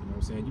what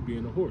I'm saying? You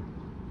being a whore.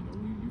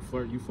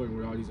 You flirting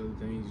with all these other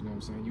things. You know what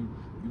I'm saying? You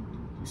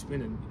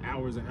spending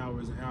hours and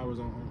hours and hours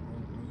on you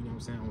know what I'm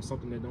saying, on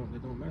something that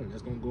don't matter.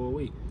 That's gonna go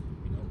away.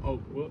 You know. Oh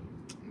well,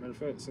 matter of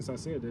fact, since I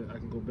said that, I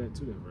can go back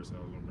to that verse I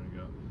was gonna bring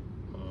out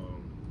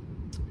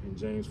in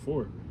James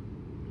 4.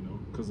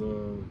 Because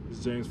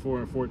it's James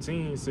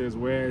 4:14 says,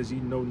 whereas ye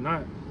know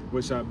not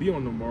what shall be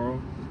on the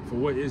morrow, for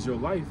what is your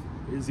life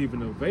is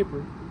even a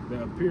vapor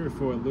that appeareth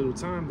for a little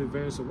time that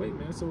vanish away,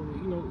 man. So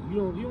you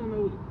don't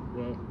know.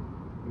 Well,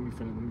 let me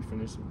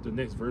finish the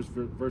next verse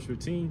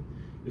 15.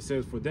 It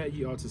says, for that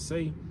ye ought to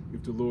say,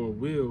 if the Lord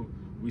will,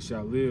 we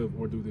shall live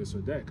or do this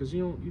or that. Because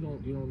you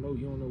don't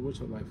know what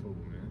your life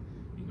holds, man.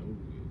 You know,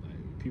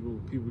 like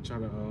people try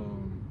to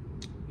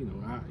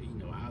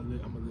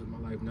I'm gonna live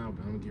my life now,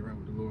 but I'm gonna get right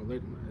with the Lord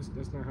later. Man,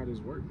 that's not how this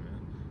works, man.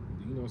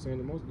 You know what I'm saying?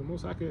 The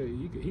most I could,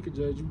 he could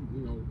judge you,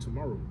 you know,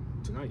 tomorrow,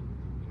 tonight. You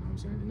know what I'm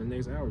saying? In the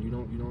next hour, you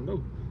don't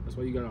know. That's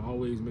why you gotta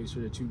always make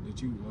sure that you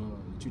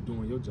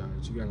doing your job.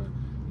 That you gotta,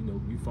 you know,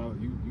 you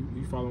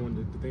following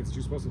the things that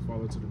you're supposed to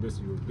follow to the best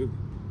of your ability.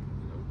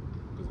 You know,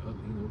 because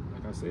you know,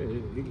 like I said,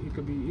 it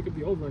could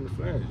be over in the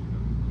flash.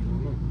 You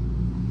don't know.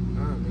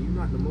 Nah, man, you're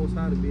not the Most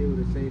High to be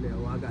able to say that.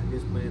 Oh, I got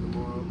this plan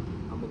tomorrow.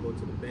 I'm gonna go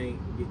to the bank,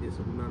 get this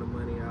amount of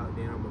money out,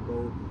 then I'm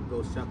gonna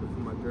go shopping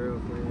for my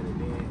girlfriend, and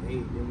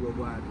then we'll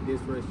go out to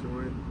this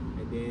restaurant,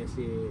 and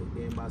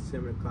then by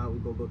 7 o'clock we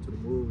go to the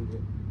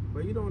movies.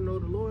 But you don't know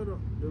the Lord.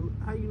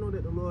 How you know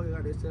that the Lord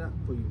got that set up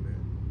for you,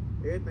 man?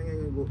 Everything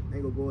ain't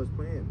gonna go as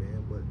planned,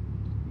 man. But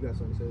you got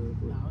something to say real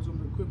quick? Nah, I was gonna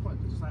make a quick point,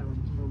 just like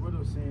my brother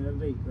was saying the other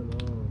day, cause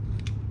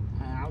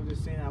I was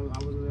just saying I was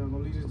gonna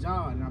leave this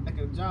job, and I'm back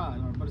at the job,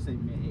 and my brother said,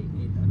 man,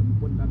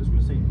 what I just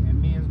want to say, and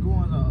man's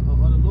goings are the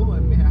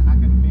Lord, man. How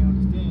can a man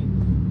understand?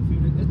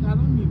 Feel that that's not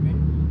on me,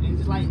 man. And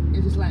it's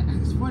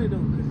funny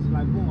though, cause it's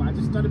like, boom, I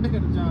just started back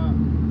at the job,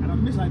 and I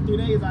missed like 3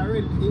 days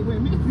already. It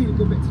went me to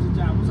go back to the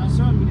job, which I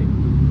showed me that.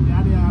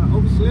 And I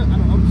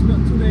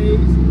overslept 2 days.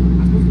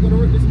 I'm supposed to go to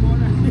work this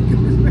morning.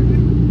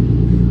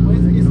 But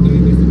it's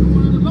the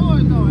going of the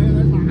Lord though. It's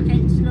like I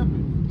can't sit up and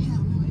man, I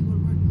ain't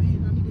gonna work,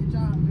 man. I need that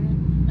job, man.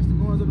 That's the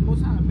goings of the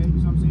Most High, man. You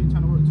know what I'm saying?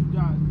 Trying to work 2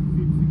 jobs.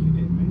 Forget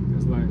that, man.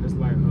 That's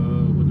like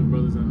what the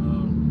brothers in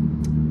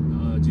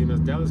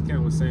GMS Dallas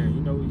camp was saying.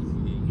 You know,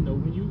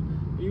 when you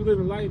live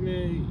in life,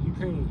 man, you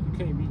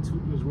can't be too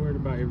much worried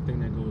about everything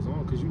that goes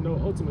on, because you know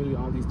ultimately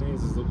all these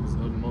things is of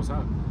the Most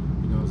High.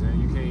 You know what I'm saying?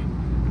 You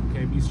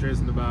can't be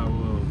stressing about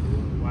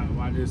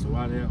why this or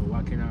why that, or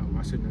why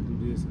shouldn't I do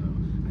this? I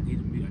need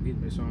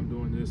to make sure I'm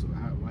doing this, or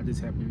why this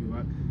happened to me.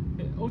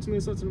 Ultimately,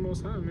 it's up to the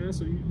Most High, man.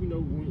 So you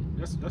know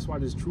that's why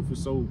this truth is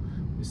so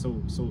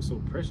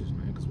precious,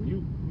 man. Because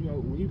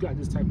when you got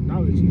this type of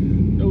knowledge,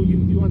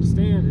 you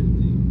understand that,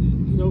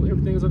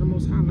 everything is of the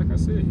Most High. Like I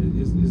said,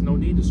 there's no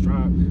need to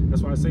strive.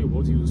 That's why I say,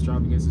 woe to you to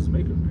strive against his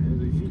maker, man.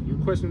 If you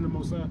question the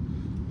Most High,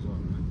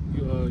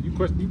 you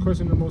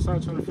question the Most High,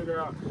 trying to figure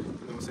out, you know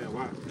what I'm saying,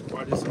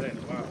 why this and that,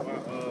 why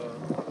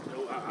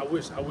I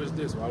wish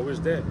this, or I wish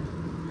that.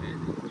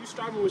 You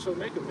striving with your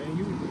maker, man.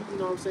 You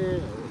know what I'm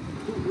saying.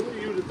 Who are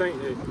you to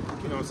think that,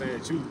 you know what I'm saying,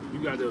 that you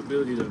got the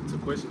ability to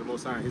question the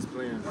Most High and his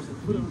plan?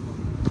 You know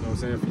what I'm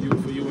saying,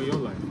 for you in your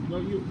life.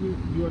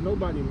 You are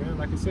nobody, man.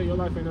 Like I said, your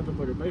life ain't nothing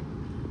but a vapor,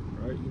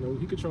 right?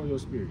 He control your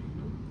spirit,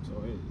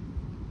 So hey,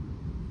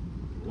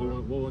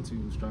 woe unto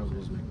you strive with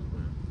his maker.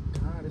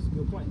 That's a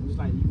good point. Just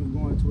like you was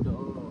going to the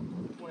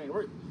point at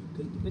work.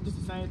 Cause it's just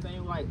the same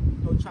thing, like,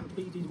 trying to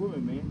please these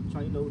women, man.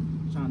 Trying to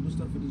do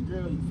stuff for these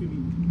girls. You feel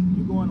me?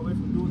 You going away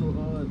from doing the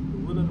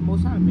will of the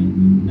Most High,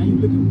 man. Now you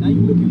looking.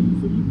 You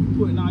feel me? You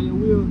putting all your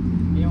will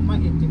and your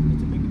might into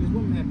making this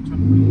woman happy,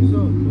 trying to please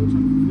her, trying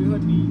to fulfill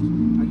her needs.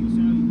 Like you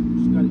saying,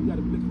 you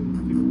gotta be looking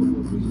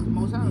for what pleases the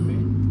Most High,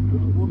 man.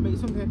 What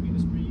makes him happy in the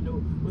spirit,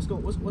 What's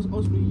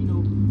ultimately,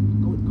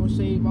 go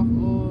shave off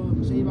your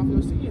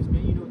sins,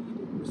 man.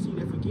 Receive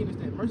that forgiveness,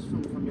 that mercy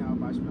from y'all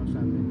by man.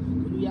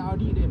 Because we all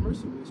need that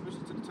mercy, man,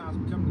 especially to the times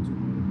we coming to.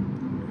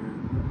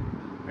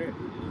 Hey,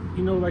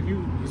 like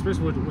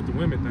especially with the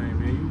women thing,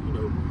 man.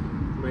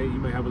 You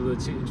may have a little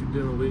chick that you're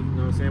dealing with, you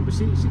know what I'm saying? But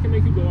she can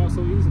make you go out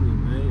so easily,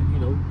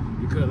 man.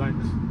 Because like,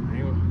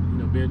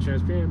 being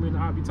transparent, man,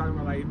 I'll be talking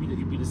about like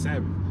it be the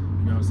Sabbath.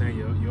 You know what I'm saying?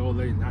 Your old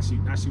lady, now she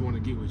want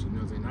to get with you. You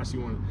know what I'm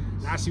saying?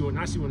 Now she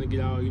want to get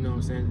out. You know what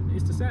I'm saying?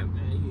 It's the Sabbath,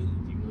 man.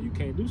 You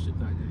can't do shit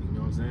like that. You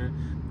know what I'm saying?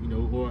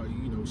 Or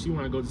she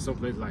want to go to some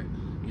place like,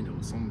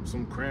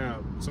 some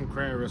crab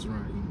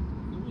restaurant.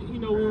 You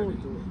know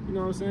what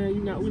I'm saying? We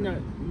not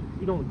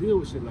you don't deal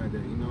with shit like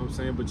that, you know what I'm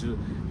saying? But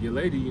your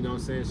lady, you know what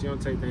I'm saying, she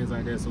don't take things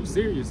like that so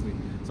seriously.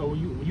 So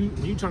when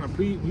you trying to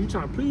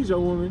please your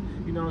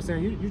woman, you know what I'm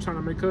saying, you trying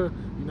to make her,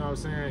 you know what I'm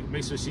saying,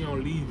 make sure she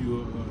don't leave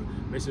you, or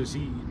make sure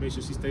she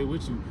stay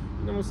with you.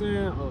 You know what I'm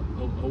saying?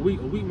 A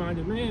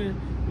weak-minded man,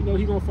 you know,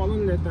 he gonna fall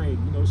into that thing.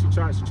 You know, she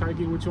try to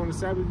get with you on the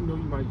Sabbath, you know,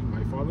 you might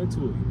fall into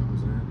it, you know what I'm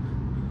saying?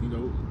 You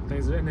know,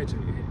 things of that nature.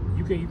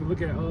 You can even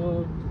look at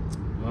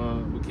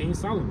with King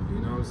Solomon, you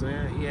know what I'm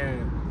saying? He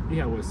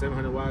had what,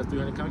 700 wives,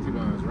 300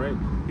 concubines, right?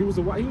 He was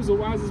the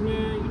wisest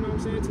man, you know what I'm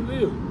saying, to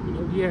live. You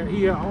know,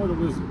 he had all the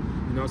wisdom.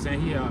 You know what I'm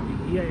saying? He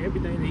had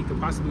everything that he could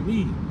possibly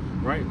need,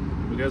 right?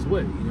 But guess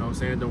what? You know what I'm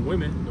saying? The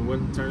women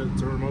turn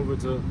him over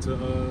to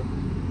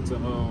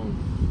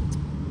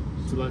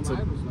you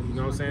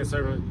know what I'm saying,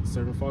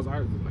 serving false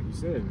idols, like you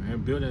said, man,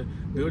 building,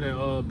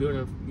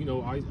 you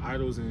know,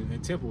 idols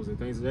and temples and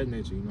things of that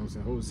nature. You know what I'm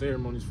saying, holding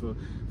ceremonies for you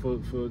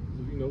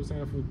know what I'm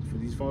saying,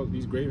 for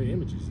these graven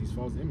images, these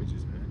false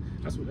images, man.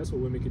 That's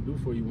what women can do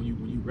for you when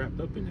you wrapped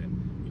up in that.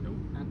 You know.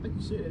 I think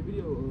you shared that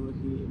video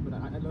here, but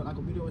I know like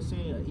a video was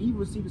saying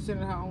evil even said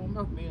in her own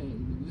mouth,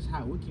 man. Just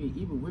how wicked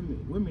evil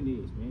women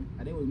is, man.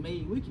 How they was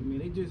made wicked, man.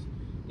 They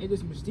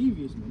just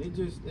mischievous, man. It's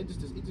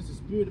just a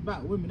spirit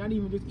about women, not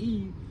even just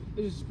Eve.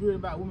 It's just a spirit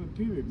about women,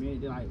 period, man.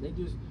 They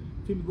just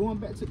feel me, going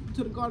back to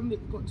the garden,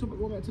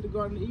 going back to the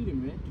Garden of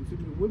Eden, man. You feel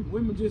me?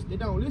 Women just they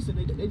don't listen.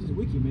 They just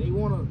wicked, man. They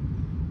wanna,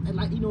 and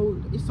like, you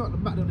know, it's something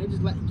about them. They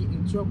just like getting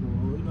in trouble,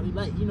 or you know, they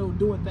like, you know,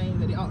 doing things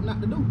that they ought not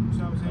to do. You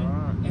know what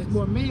I'm saying? As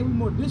more men, we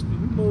more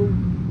disciplined.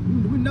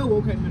 We know,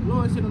 okay, man, the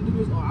Lord said don't do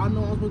this, or I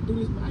know I'm supposed to do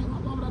this, but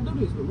why would I do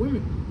this? But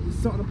women, it's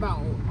something about,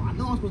 oh, I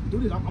know I'm supposed to do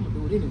this, I'm gonna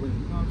do it anyway.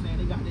 You know what I'm saying?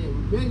 They got that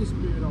rebellious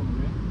spirit on them,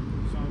 man. You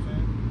know what I'm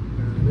saying?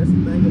 That's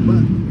the thing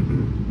about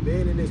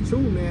being in this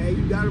truth, man. Hey,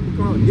 you gotta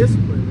become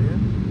disciplined, man.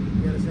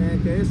 You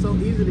understand? Cause it's so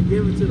easy to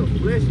give it to the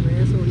flesh,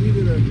 man. It's so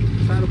easy to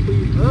try to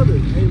please others.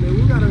 Hey, man,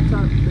 we gotta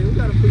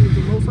please the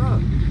Most High.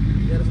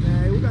 You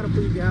understand? Hey, we gotta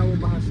please Yahweh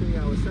Bahashim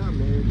Yahweh Shah,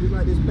 man. Just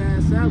like this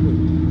past Sabbath, you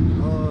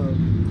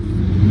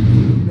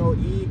know,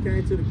 Eve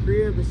came to the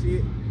crib and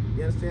shit.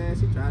 You understand?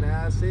 She tried to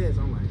have sex.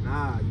 I'm like,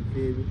 nah, you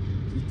feel me?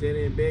 She's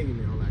standing and begging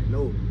me. I'm like,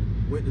 no.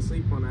 Went to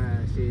sleep on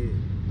her ass, shit.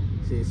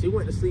 She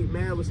went to sleep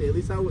mad, but shit, at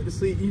least I went to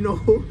sleep, you know,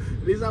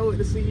 at least I went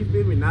to sleep, you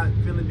feel me, not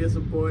feeling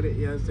disappointed,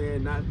 you know what I'm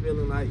saying, not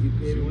feeling like, you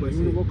feel me, but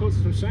you would have woke up to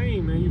some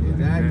shame, man.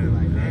 Exactly,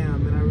 like,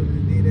 damn, man, I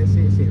really did that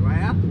shit. Right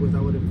afterwards,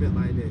 I would have felt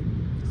like that.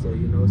 So,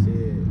 you know,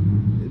 shit,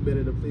 it's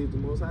better to please the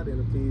Most High than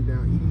to please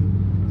down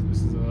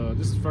Eve.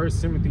 This is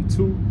 1 Timothy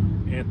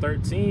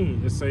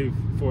 2:13. It say,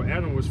 for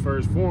Adam was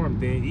first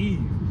formed, then Eve,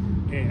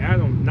 and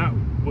Adam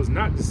was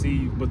not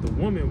deceived, but the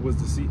woman was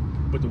deceived,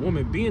 but the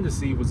woman being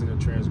deceived was in a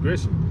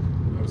transgression. You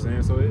know what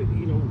I'm saying? So,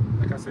 you know,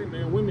 like I say,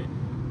 man, women,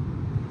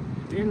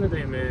 at the end of the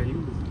day, man,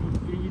 you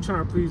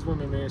trying to please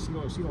women, man, she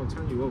gonna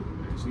turn you over,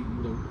 man. She,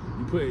 you know,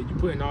 you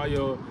putting all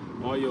your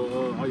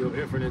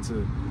effort into, you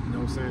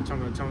know what I'm saying,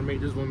 trying to make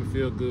this woman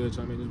feel good,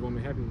 trying to make this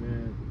woman happy,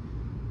 man.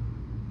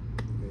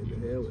 The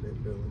hell with that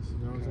feelings. You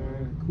know what I'm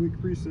saying? Quick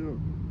precept.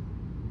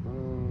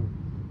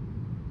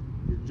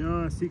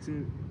 John 6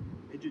 and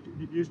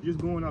just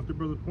going off the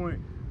brother's point,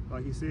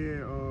 like he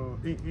said,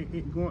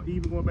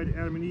 even going back to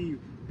Adam and Eve,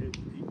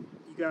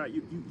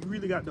 you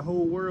really got the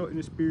whole world in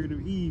the spirit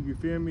of Eve. You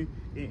feel me?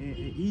 And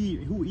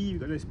Eve, who Eve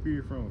got that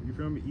spirit from? You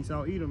feel me?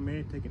 Esau, Edom,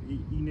 man,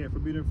 eating that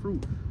forbidden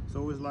fruit.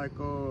 So it's like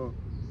the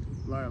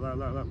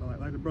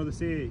brother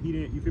said, he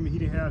didn't. You feel me? He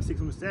didn't have sex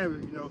on the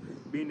Sabbath. You know,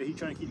 being that he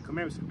trying to keep the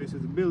commandments to the best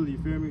of his ability.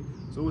 You feel me?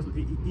 So it's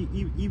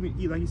even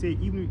like he said,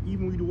 even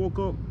when you woke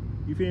up,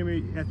 you feel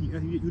me? After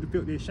you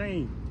felt that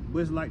shame. But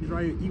it's like this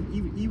right here,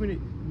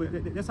 but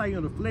that's how you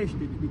know the flesh.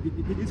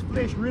 This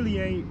flesh really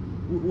ain't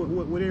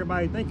what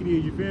everybody think it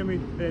is. You feel me?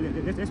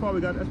 That's why we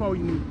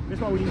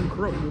even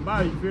corrupt the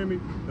body. You feel me?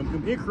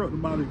 Them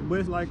incorruptible bodies. But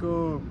it's like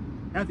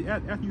after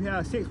you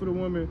have sex with a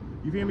woman,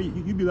 you feel me?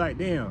 You be like,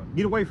 damn,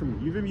 get away from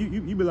me. You feel me?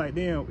 You be like,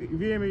 damn, you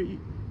feel me?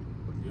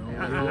 You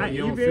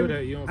don't feel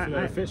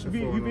that affection for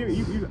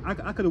it.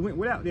 I could have went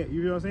without that.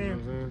 You know what I'm saying? You know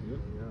what I'm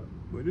saying? Yeah.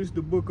 But this is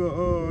the book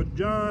of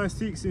John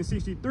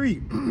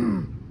 6:63.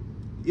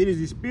 It is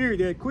the spirit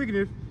that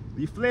quickeneth,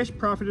 the flesh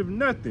profiteth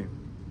nothing.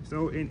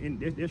 So,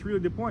 and that's really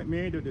the point,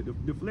 man.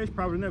 The flesh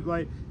profiteth nothing.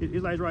 Like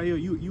it's like right here.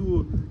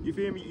 You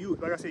feel me? You,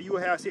 like I said, you will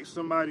have sex with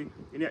somebody,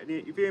 and that,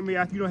 you feel me?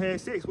 After you don't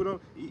have sex with them,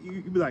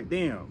 you be like,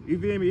 damn. You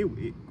feel me?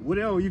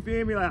 Whatever. You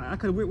feel me? Like I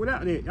could have went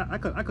without that. I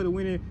could have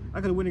went and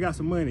got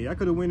some money. I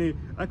could have went and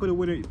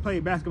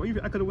played basketball.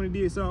 I could have went and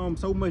did something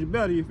so much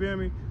better. You feel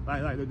me?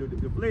 Like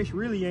the flesh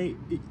really ain't.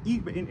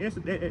 And that's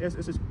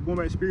just going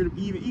by the spirit of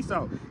Eve and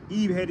Esau.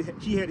 Eve had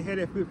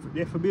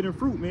that forbidden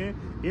fruit, man.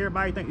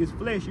 Everybody think it's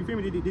flesh. You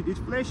feel me? This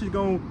flesh is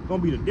gonna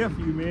be the death of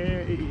you,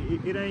 man.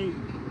 It ain't.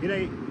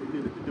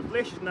 The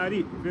flesh is not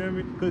it. You feel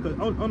me?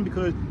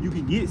 Because you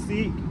can get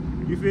sick.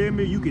 You feel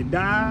me? You can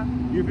die.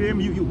 You feel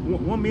me? You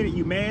 1 minute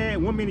you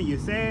mad, 1 minute you're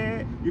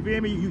sad. You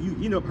feel me? You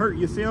end up hurting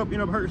yourself,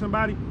 end up hurting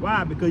somebody.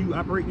 Why? Because you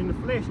operating in the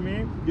flesh,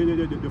 man.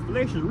 The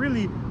flesh is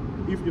really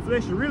if the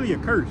flesh is really a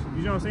curse.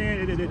 You know what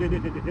I'm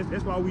saying?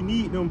 That's why we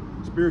need them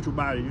spiritual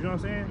bodies. You know what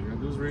I'm saying? You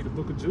gotta do is read the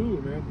Book of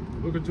Jude, man. The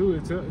Book of Jude,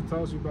 it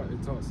talks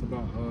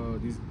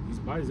about these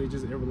bodies. They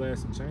just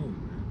everlasting change,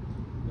 man.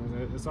 You know what I'm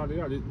saying? That's all they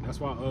are.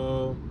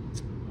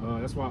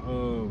 That's why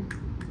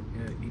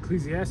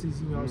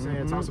Ecclesiastes, you know what I'm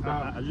saying, talks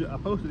about. I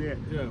posted that.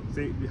 Yeah.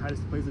 Say how this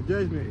place of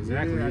judgment.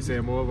 Exactly. Yeah, He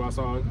said, moreover, I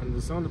saw under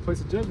the sun the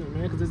place of judgment,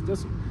 man. Because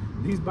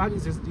these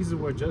bodies, these are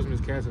where judgment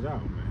is casted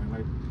out, man.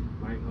 Like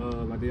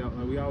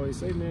we always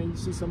say, man. You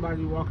see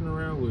somebody walking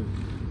around with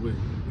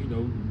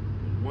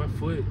 1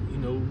 foot, you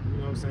know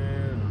what I'm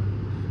saying,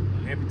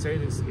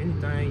 amputated,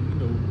 anything,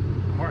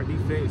 heart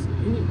defects,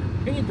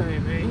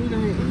 anything, man,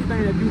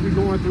 anything that people be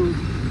going through.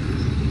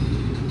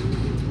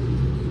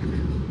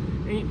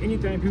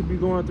 Anything people be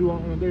going through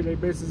on a day-to-day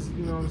basis,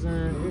 you know what I'm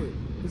saying?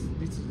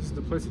 This is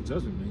the place of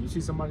judgment, man. You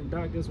see somebody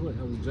die, guess what?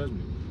 That was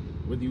judgment.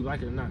 Whether you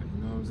like it or not,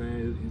 you know what I'm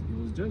saying?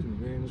 It was judgment,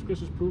 man. The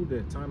scriptures prove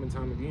that time and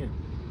time again.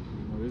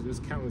 There's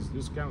countless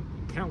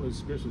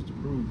scriptures to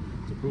prove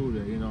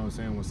that, you know what I'm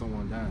saying, when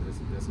someone dies,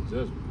 that's a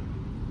judgment.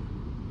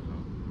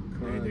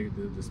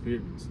 The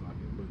spirit is like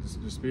it. But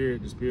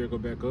the spirit go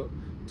back up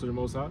to the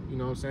Most High, you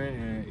know what I'm saying?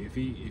 And if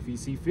he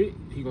see fit,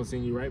 he gonna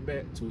send you right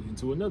back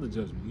into another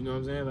judgment. You know what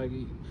I'm saying? Like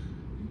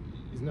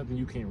it's nothing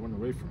you can't run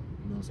away from.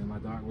 You know what I'm saying?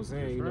 Like Doc was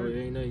saying, there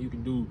ain't nothing you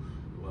can do. You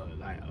know what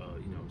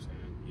I'm saying?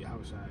 Yeah,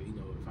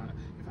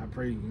 if I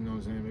pray, you know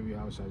what I'm saying? Maybe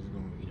I was just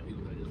gonna, he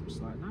gonna let this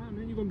slide. Nah,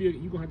 man, you're gonna be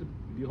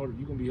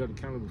held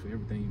accountable for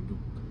everything you do.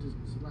 Just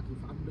like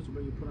if I'm just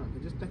where you put out.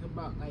 Just think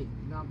about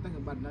I'm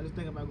thinking about it now. Just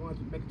thinking about going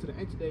back to the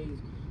X days.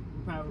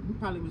 We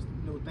probably was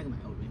thinking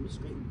like, oh man, we're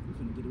straight. We're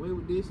finna get away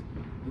with this.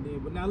 And then,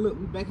 but now look,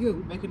 we back here.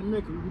 We back in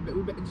America.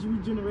 We back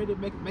regenerated.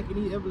 Back in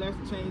these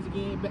everlasting chains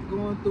again. Back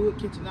going through it,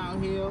 catching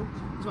out hell.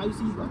 That's why you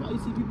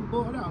see people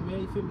bored out, man.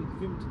 You feel me?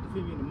 You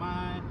feel me in the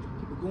mind.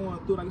 People going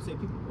through, like I said,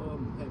 people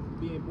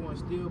being born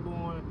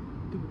stillborn.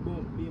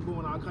 People being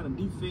born all kind of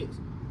defects.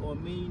 Or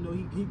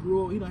man, he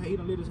grew up. He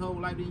done lived his whole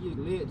life. Then he get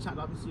his leg chopped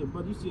off. You see a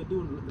brother. You see a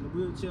dude in a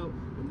wheelchair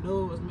with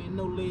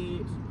no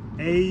legs.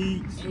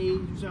 AIDS, you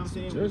know what I'm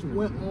saying? Judgment,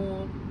 went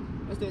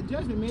on. That's that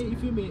judgment, man. You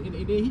feel me? And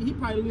then he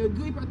probably lived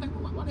good. He probably think,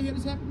 why the hell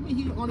this happened to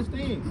me? He don't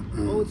understand.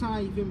 The whole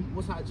time, you feel me?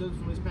 What's how judgment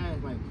from his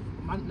past? Like,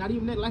 not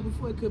even that life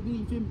before. It could be,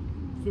 you feel me?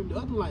 The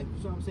other life.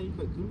 You know what I'm saying?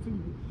 But you feel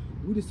me?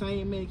 We the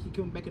same, man. Keep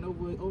coming back and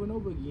over and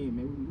over again,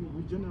 man. We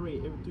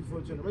regenerate every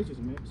 3-4 generations,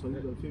 man. So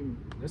you feel me?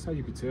 That's how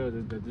you can tell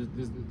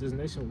that this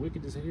nation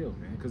wicked as hell,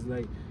 man. Because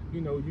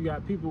you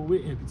got people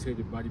with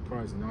amputated body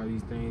parts and all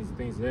these things of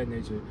that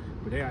nature,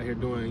 but they out here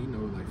doing,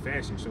 like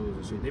fashion shows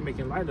and shit. They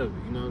making light of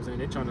it, you know what I'm saying?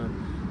 They trying to,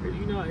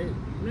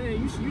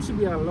 man, you should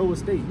be at a lower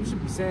state. You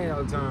should be sad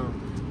all the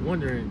time,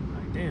 wondering,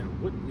 like, damn,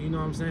 what, you know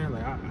what I'm saying?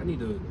 Like, I need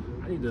to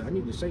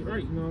shape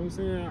right, you know what I'm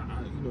saying?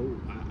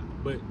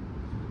 But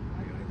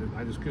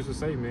like the scriptures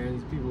say, man,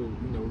 these people,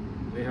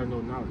 they have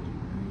no knowledge.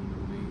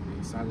 Man.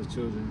 They silent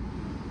children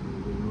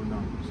with no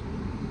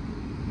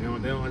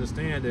knowledge. They don't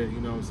understand that,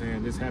 you know what I'm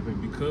saying, this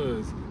happened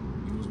because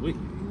he was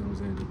wicked, you know what I'm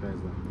saying, in the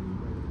past life.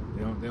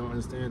 They don't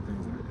understand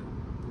things like that.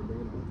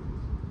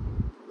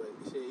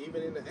 But shit,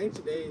 even in the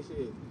ancient days,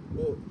 shit,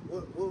 what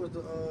was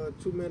the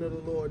 2 men of the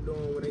Lord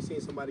doing when they seen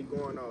somebody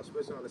going off,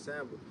 especially on the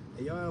Sabbath?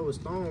 And y'all was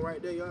stoned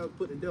right there, y'all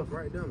put to death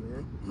right there,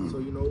 man.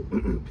 So,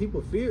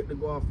 people feared to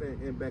go off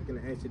and back in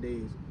the ancient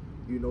days,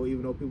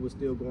 even though people were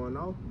still going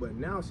off. But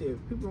now, shit,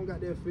 people don't got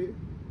that fear,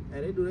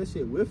 and they do that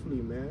shit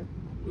willfully, man.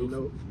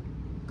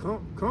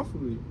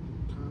 Comfortably.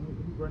 Let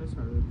me burn this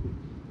out real quick.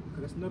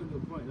 That's another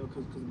good point, though,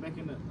 because back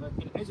in the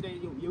ancient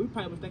days, we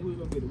probably was thinking we was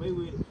going to get away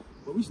with it,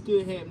 but we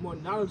still had more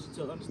knowledge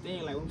to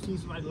understand. Like, when we seen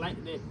somebody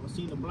like that, or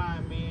seen a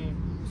blind man,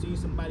 seen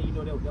somebody,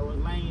 that was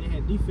lame, that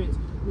had defects,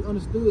 we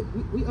understood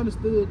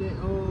that,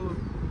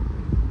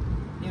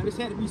 this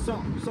had to be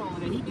something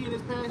that he did in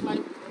his past life,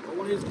 or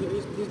what his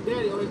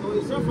daddy or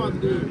his stepfather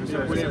did.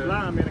 with that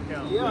blind man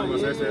account.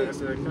 That's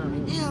that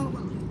account. Yeah,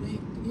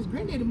 his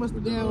granddaddy must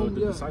have down.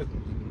 The disciple.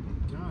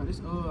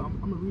 God, I'm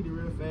gonna read it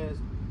real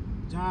fast.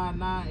 John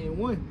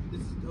 9:1.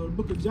 This is the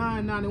book of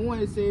John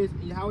 9:1. It says,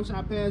 "And Yahweh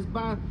shall pass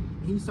by, and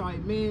he saw a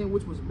man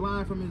which was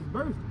blind from his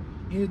birth.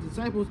 And his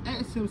disciples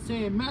asked him,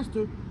 saying,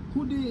 Master,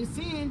 who did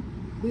sin,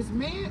 this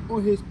man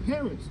or his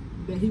parents,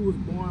 that he was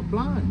born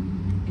blind?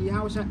 And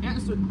Yahweh shall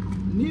answer,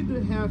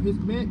 neither have this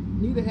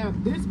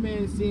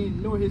man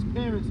sinned nor his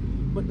parents,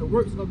 but the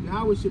works of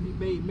Yahweh should be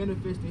made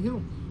manifest in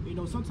him."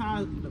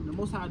 Sometimes the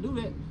Most High do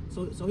that,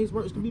 so his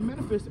works can be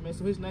manifested, man.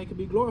 So his name can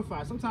be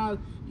glorified. Sometimes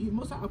the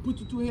Most High will put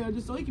you to hell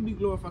just so he can be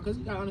glorified, because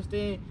you gotta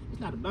understand, it's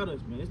not about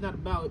us, man. It's not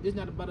about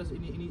us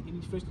in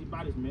these fleshly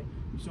bodies, man.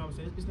 You know what I'm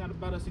saying? It's not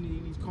about us in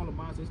these carnal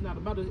minds. It's not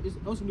about us. It's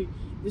ultimately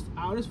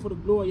all this for the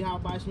glory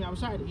of Yahweh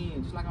Shai at the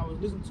end. Just like I was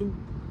listening to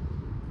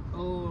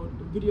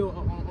the video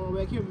on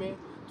back here, man.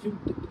 The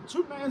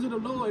true names of the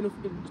Lord and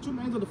the true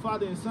names of the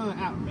Father and Son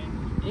out, man.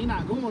 They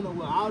not going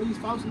nowhere. All these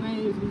false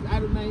names, these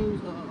idol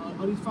names,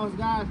 or these false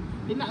gods,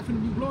 they're not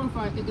finna be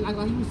glorified.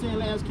 Like he was saying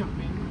last camp,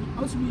 man.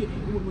 ultimately,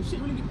 when shit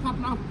really get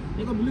popping off,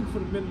 they're gonna be looking for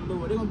the men of the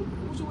Lord. They're gonna be,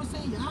 what you was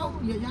saying,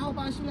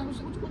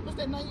 what's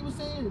that name you was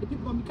saying? The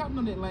people gonna be counting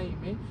on that lane,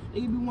 man.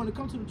 They gonna be wanting to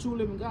come to the true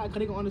living God, because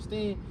they gonna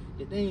understand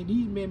that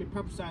these men been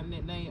prophesying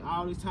that name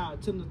all this time,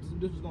 telling us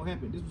this was gonna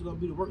happen. This was gonna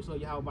be the works of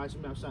Yahweh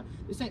Shem Shah.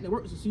 This ain't the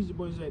works of Caesar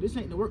Boy. This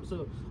ain't the works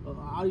of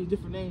all these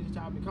different names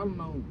that y'all been calling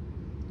on.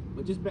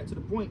 But just back to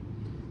the point,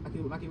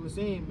 like it was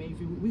saying, man,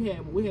 we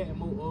had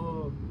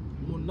more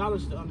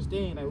knowledge to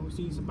understand. Like we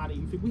see somebody,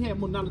 we had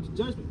more knowledge of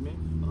judgment, man,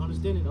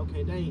 understanding.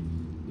 Okay, dang,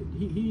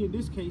 he in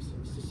this case,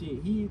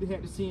 shit, he either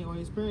had to sin or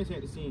his parents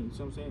had to sin. You know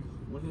what I'm saying?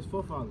 One of his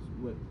forefathers.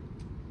 What?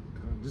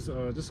 Just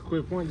a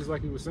quick point, just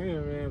like he was saying,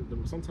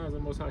 man. Sometimes the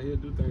Most High he'll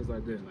do things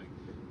like that,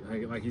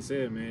 like he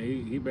said, man.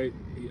 He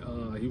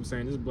was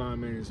saying this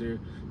blind man is here,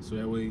 so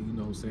that way, you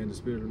know, what I'm saying, the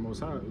Spirit of the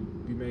Most High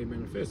be made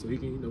manifest, so he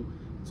can, you know.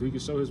 So he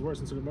can show his works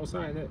into the Most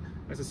High, and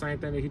that's the same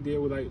thing that he did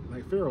with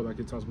like Pharaoh, like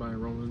it talks about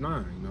in Romans 9. You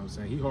know what I'm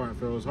saying? He hardened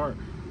Pharaoh's heart.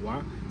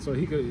 Why? So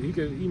he could, you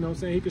know what I'm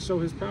saying? He could show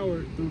his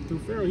power through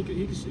Pharaoh. He could,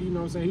 you know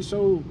what I'm saying? He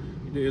showed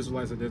the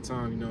Israelites at that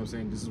time, you know what I'm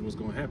saying? This is what's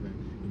going to happen.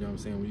 You know what I'm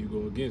saying? When you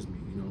go against me,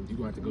 you know, you're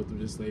going to have to go through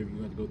this slavery.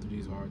 You're going to have to go through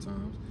these hard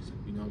times.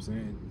 You know what I'm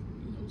saying?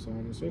 You know, so on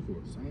and so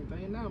forth. Same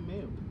thing now,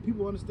 man.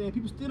 People understand.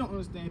 People still don't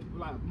understand.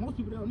 People like most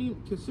people don't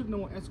even consider, no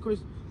one ask the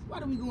question,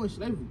 why do we go in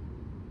slavery?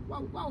 Why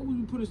would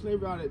we put in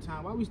slavery all that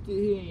time? Why we still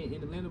here in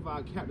the land of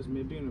our captors,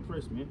 man, being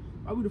oppressed, man?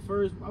 Why we the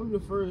first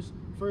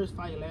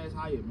fight, last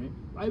hired, man?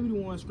 Why we the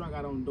ones strung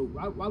out on the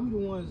dope? Why we the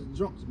ones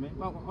drunks, man?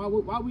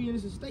 Why we in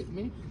this state,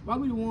 man? Why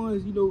we the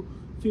ones, you know,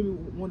 feel me,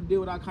 want to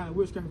deal with our kind of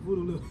witchcraft and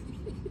voodoo look?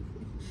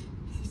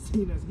 He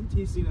seen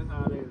us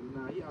how that is.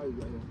 Nah, he always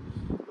got here.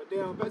 But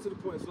damn, back to the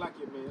point, it's like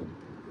it, man.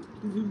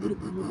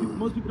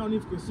 Most people don't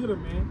even consider,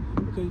 man,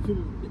 because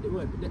people,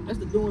 that's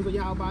the doings of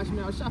Yahweh Shem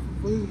Shah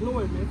for his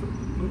glory, man,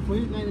 for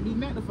his name to be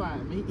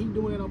magnified, man. He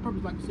doing that on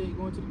purpose, like you said,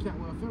 going to the camp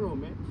with Pharaoh,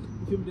 man.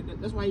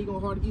 That's why he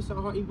going hard to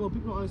Esau, hard. People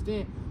don't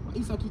understand why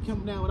Esau keep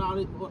coming down with all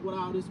this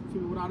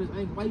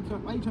anger. Why you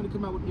trying to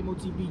come out with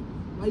MOTB?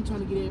 Why you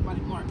trying to get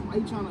everybody marked? Why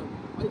you trying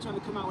to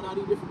come out with all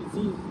these different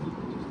diseases? You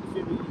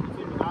feel me?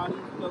 All these,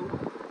 you know,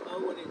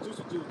 what they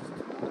juices.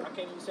 I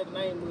can't even say the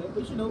name of it,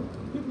 but you know,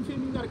 people feel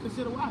me, you gotta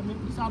consider why, man.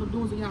 It's all the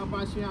doings of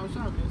Yahweh Shem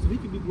Shah, man. So he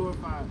can be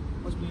glorified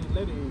much being in the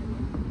letter here,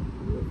 man.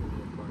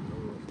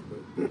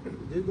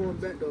 Just going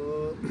back to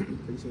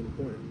you seen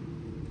the point.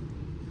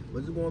 But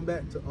just going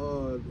back to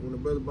when the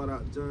brother brought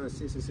out John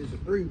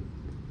 6:63,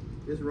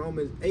 this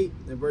Romans 8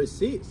 and verse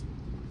 6.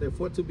 That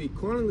for to be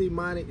carnally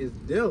minded is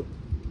death,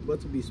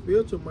 but to be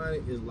spiritual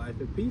minded is life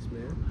and peace,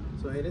 man.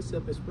 So hey, that's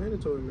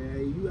self-explanatory, man.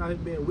 Hey, you out here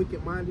being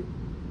wicked minded,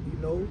 you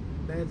know,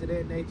 things of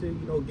that nature,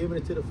 you know, giving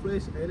it to the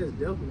flesh, hey, that's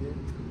death, man.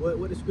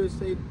 What the scripture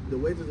say, the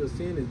wages of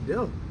sin is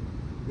death.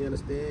 You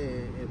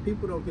understand? And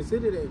people don't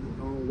consider that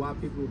on why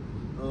people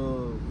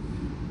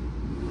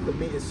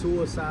committing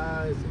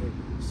suicides and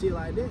shit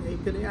like that. Hey,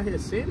 cause they out here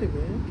sinning,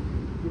 man.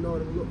 You know,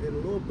 and the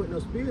Lord putting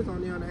those spirits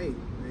on them. Hey,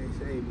 man,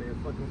 say, hey, man,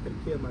 fuck, I'm gonna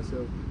kill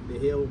myself. The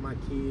hell with my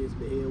kids,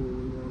 the hell with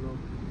what we want on.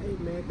 Hey,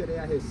 man, cause they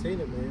out here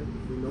sinning, man.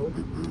 You know.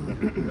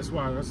 That's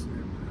why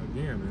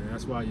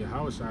that's why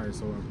Yahweh Shai is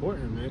so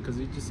important, man, because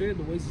he just said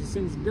the wages of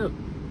sin is death.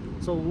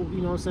 So,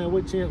 you know what I'm saying,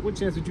 what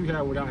chance would you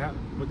have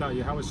without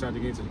Yahweh Shai to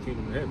get into the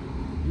kingdom of heaven?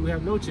 You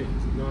have no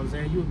chance, you know what I'm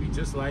saying? You would be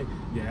just like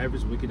your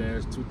average wicked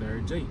ass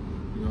 2/3 Jake,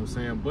 you know what I'm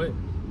saying? But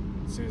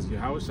since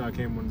Yahweh Shai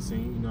came on the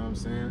scene, you know what I'm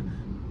saying,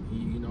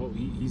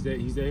 he's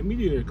that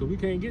mediator, because we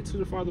can't get to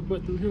the Father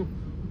but through him.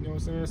 You know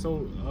what I'm saying?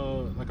 So,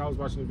 like I was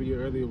watching a video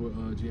earlier with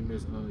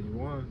GMS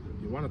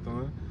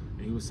Yawanathan,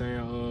 and he was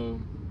saying,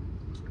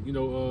 you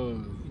know,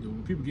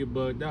 when people get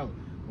bugged out,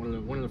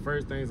 one of the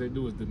first things they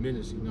do is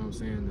diminish, you know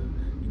what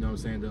I'm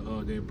saying,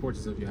 the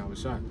importance of Yahweh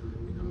Shai.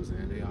 You know what I'm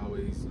saying? They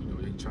always, you know,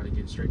 they try to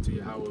get straight to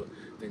Yahweh,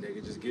 think they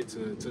can just get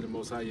to the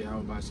Most High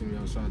Yahweh by Shem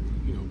Shai,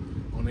 you know,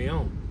 on their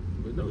own.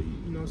 But no, you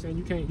know what I'm saying,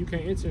 you can't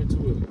enter into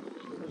it.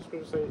 What does the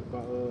scripture say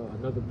about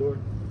another door?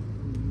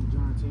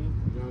 John 10. You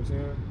know what I'm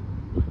saying?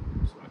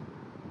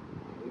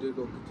 I'm just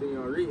gonna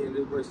continue on reading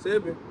this verse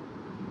 7.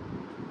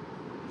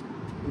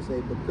 He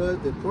say, because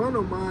the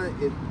carnal mind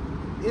is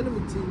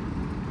enmity,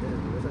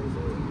 that's how you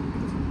say it.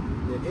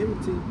 The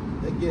enmity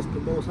against the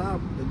Most High,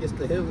 against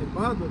the Heavenly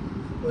Father,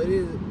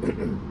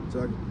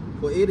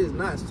 for it is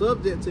not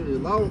subject to the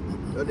law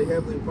of the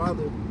Heavenly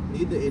Father,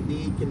 neither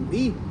indeed can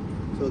be.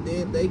 So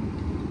then they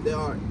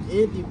are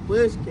in the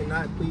flesh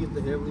cannot please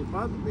the Heavenly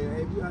Father, man.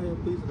 Hey, if you out here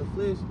pleasing the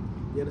flesh,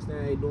 you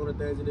understand, hey, doing the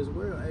things in this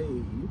world, hey,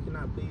 you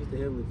cannot please the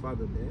Heavenly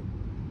Father, man.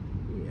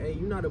 Hey,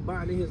 you're not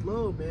abiding in his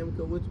love, man,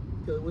 because what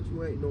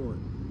you ain't doing.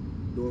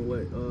 Doing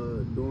what?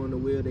 Doing the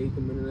will that he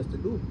commanded us to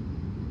do.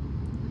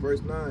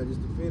 Verse 9,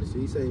 just to finish it,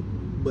 he say,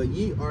 but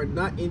ye are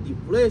not in the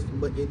flesh,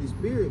 but in the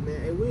spirit,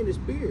 man. And we in the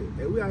spirit.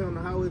 And we out here on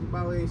the highways and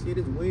byways, shit,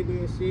 it's windy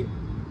and shit,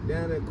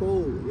 down there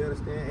cold, you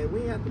understand? And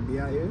we ain't have to be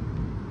out here.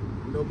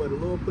 You know, but the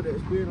Lord put that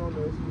spirit on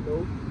us, you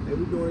know, and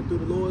we doing it through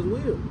the Lord's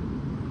will.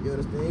 You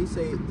understand? He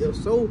say, if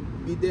so,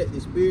 be that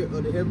the spirit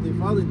of the Heavenly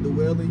Father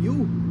dwell in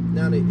you.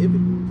 Now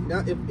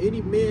if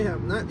any man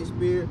have not the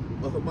spirit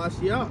of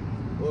Hamashiach,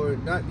 or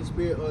not the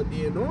spirit of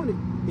the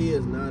anointing, he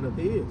is not of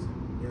his.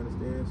 You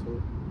understand?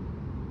 So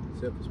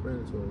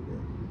self-explanatory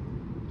again.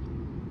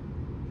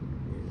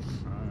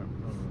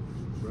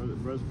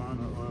 Brothers find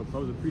a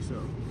closing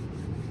precept.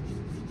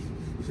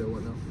 You said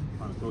what now?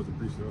 Find a closing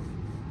precept.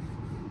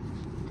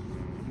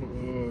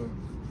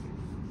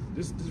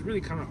 This is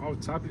really kind of off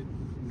topic,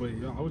 but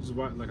I was just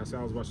watching, like I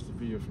said, I was watching the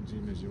video from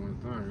G-Miss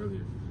Jonathan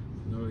earlier.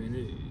 You know, and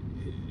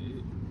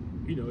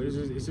you know,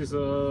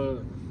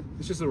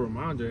 it's just a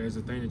reminder as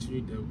a thing that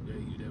you need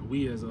that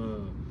we as you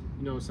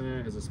know what I'm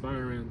saying, as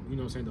aspiring, you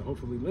know what I'm saying, to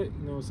hopefully lit,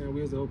 you know what I'm saying,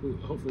 we as the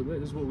hopefully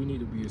lit, this is what we need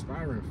to be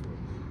aspiring for.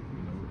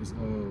 You know, it's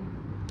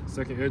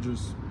 2nd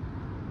Esdras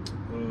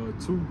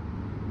 2,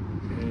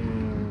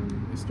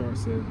 and it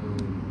starts at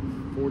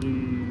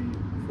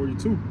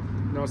 42.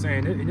 You know what I'm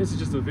saying? And this is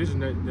just a vision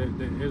that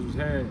Esdras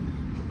had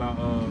about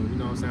you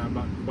know what I'm saying,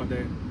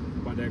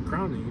 about that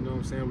crowning. You know what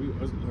I'm saying? We you know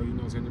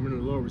what I'm saying, the men of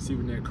the Lord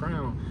receiving that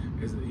crown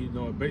is, you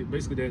know,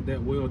 basically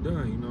that well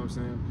done. You know what I'm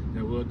saying?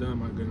 That well done,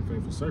 my good and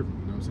faithful servant.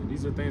 You know what I'm saying?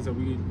 These are things that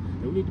we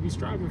need to be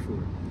striving for,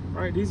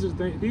 right? These are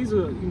things. These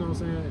are, you know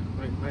what I'm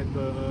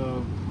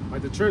saying,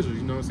 like the treasures.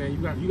 You know what I'm saying?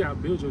 You got to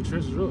build your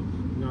treasures up. You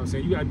know what I'm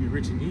saying? You got to be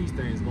rich in these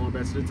things. Going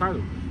back to the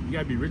title, you got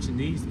to be rich in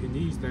these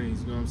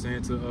things. You know what I'm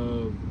saying?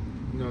 To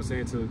you know what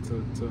I'm saying,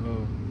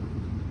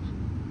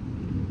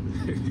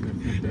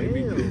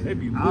 they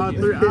be all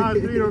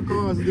three of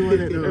cars doing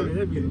it though.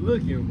 They be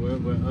looking, boy,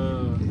 but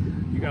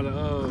you gotta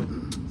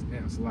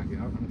damn, Salaki,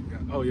 I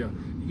forgot. Oh yeah,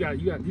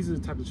 you got these are the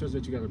type of treasures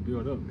that you gotta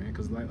build up, man.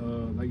 Cause like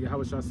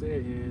Yahushua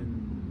said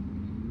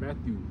in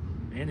Matthew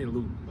and in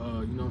Luke,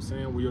 you know what I'm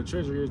saying, where your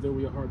treasure is, there will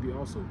your heart be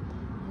also. You know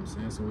what I'm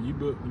saying? So when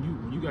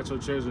you got your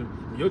treasure,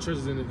 when your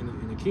treasure's in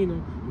the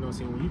kingdom, you know what I'm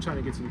saying, when you trying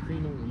to get to the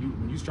kingdom,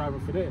 when you striving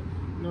for that,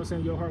 you know what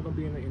I'm saying, your heart gonna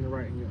be in the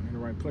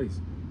right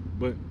place.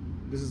 But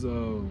this is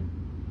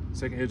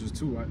 2nd Esdras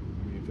 2. I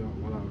mean,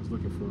 while I was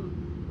looking for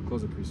a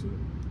closing precept,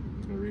 I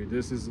was gonna read.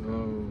 This is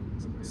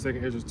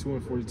 2nd Esdras 2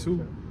 and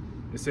 42.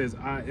 It says,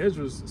 I,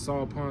 Esdras,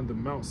 saw upon the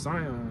Mount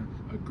Sion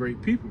a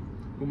great people,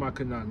 whom I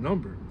could not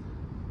number,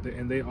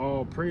 and they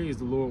all praised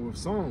the Lord with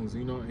songs.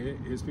 You know,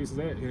 and it speaks of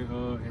that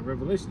in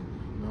Revelation.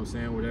 You know what I'm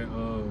saying? Where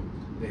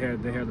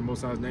that they had the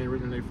Most High's name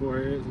written on their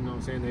foreheads. You know what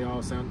I'm saying? They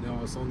all sung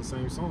the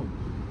same song.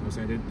 You know what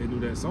I'm saying? They knew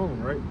that song,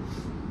 right?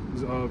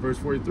 Verse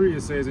 43,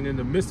 it says, and in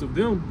the midst of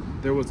them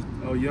there was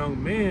a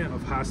young man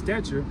of high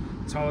stature,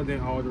 taller than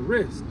all the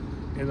rest,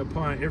 and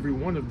upon every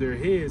one of their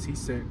heads he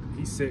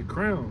set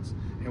crowns,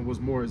 and was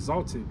more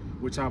exalted,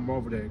 which I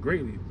marveled at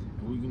greatly.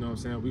 And we, you know what I'm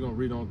saying, we're gonna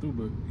read on through,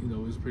 but you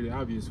know, it's pretty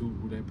obvious who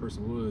that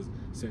person was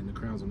setting the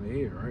crowns on their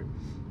head, right?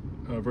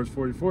 Verse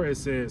 44, it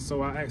says,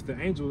 so I asked the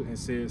angel and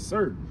said,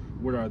 Sir,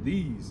 what are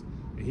these?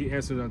 And he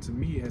answered unto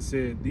me and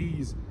said,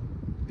 These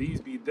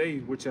be they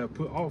which have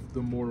put off the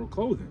mortal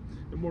clothing.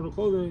 The mortal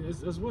clothing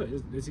is what?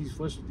 It's these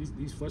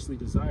fleshly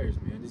desires,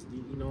 man.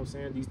 You know what I'm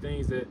saying? These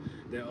things that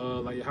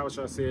like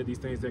Yahushua said, these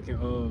things that can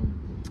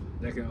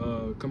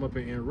come up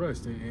and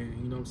rust, and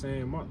you know what I'm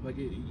saying? Like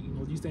you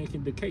know, these things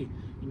can decay.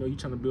 You know, you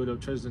trying to build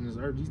up treasures in this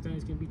earth. These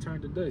things can be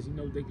turned to dust. You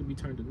know, they can be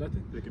turned to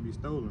nothing. They can be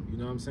stolen. You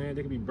know what I'm saying?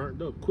 They can be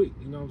burnt up quick.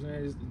 You know what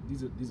I'm saying?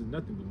 These are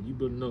nothing. But when you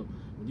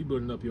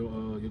building up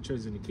your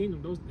treasures in the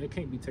kingdom, they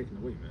can't be taken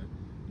away, man.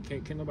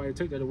 Can't nobody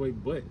take that away,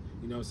 but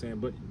you know what I'm saying,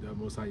 but the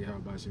Most High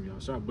Yahweh Shem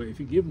Yahushua. But if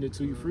He giving it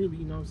to you freely,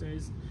 you know what I'm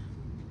saying,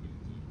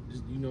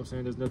 you know what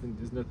I'm saying,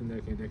 there's nothing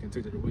that can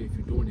take that away if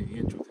you're doing it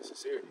in truth and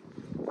sincerity.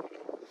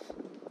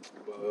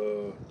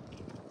 But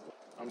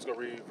I'm just gonna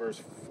read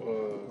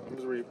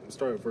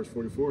start at verse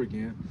 44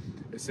 again.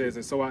 It says,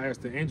 and so I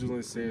asked the angel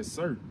and said,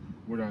 Sir,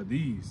 what are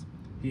these?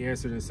 He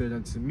answered and said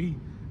unto me,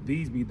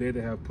 These be they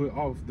that have put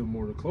off the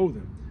mortal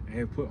clothing, and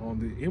have put on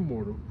the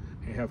immortal,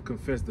 and have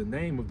confessed the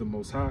name of the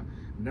Most High.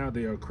 Now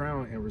they are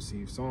crowned and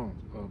receive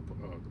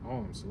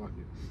alms.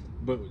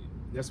 But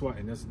that's why,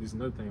 and this is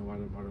another thing why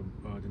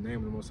the name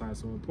of the Most High is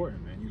so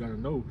important, man. You got to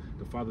know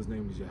the Father's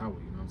name is Yahweh. You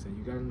know what I'm saying?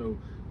 You got to know,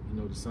 you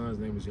know, the Son's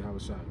name is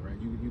Yahushua, right?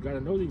 You got to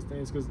know these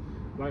things because,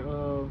 like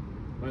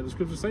the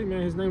scriptures say,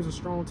 man, His name's a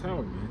strong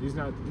tower, man. He's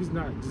not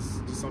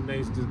just some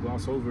names you just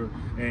gloss over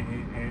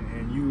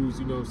and use,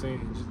 you know what I'm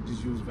saying, and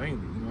just use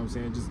vainly. You know what I'm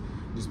saying?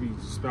 Just be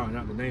spouting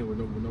out the name with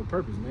no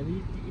purpose, man.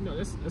 You know,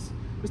 that's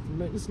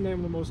the name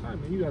of the Most High,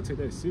 man. You gotta take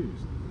that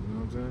serious. You know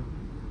what I'm saying?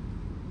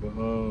 But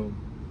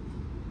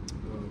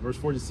verse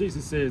 46,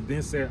 it says,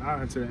 Then said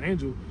I unto the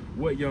angel,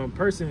 What young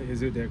person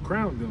is it that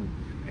crowned them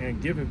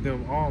and given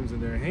them alms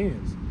in their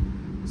hands?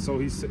 So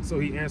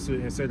he answered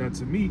and said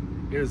unto me,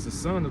 It is the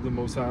Son of the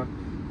Most High,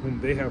 whom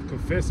they have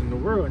confessed in the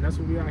world. And that's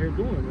what we out here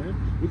doing, man.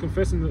 We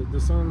confessing the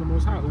Son of the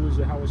Most High, who is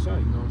Yahushua.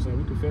 You know what I'm saying?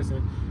 We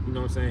confessing, you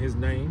know what I'm saying, His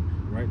name,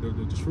 right?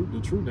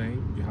 The true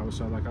name,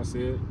 Yahushua, like I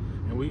said.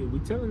 And we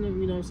telling them,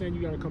 you know what I'm saying,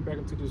 you got to come back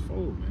into this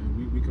fold,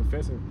 man. We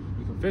confessing it,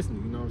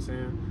 you know what I'm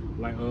saying?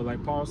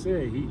 Like Paul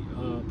said,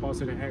 Paul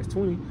said in Acts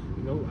 20, you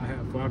know,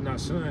 I've not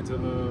shunned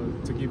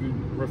to give you,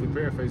 roughly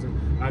paraphrasing,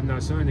 I've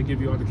not shunned to give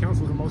you all the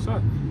counsel of the Most High.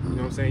 You know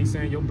what I'm saying? He's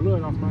saying your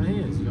blood off my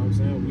hands. You know what I'm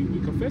saying? We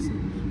confessing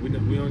it. We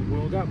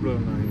don't got blood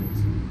on our hands.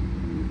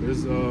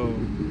 There's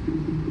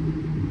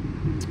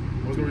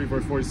was going to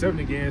read verse 47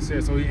 again. It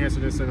says, so he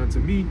answered and said unto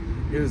me,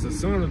 it is the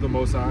Son of the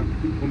Most High,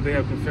 whom they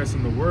have confessed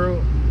in the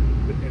world.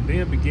 And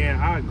then began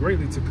I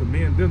greatly to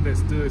commend them that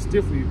stood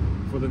stiffly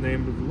for the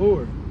name of the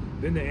Lord.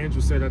 Then the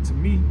angel said unto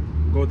me,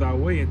 go thy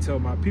way and tell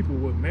my people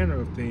what manner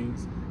of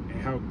things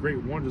and how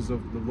great wonders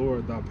of the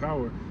Lord thy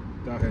power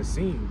thou hast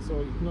seen. So,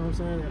 you know what I'm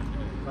saying?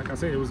 Like I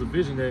said, it was a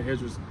vision that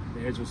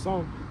Ezra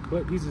saw,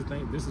 but these are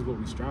things, this is what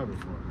we striving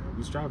for, man.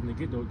 We striving to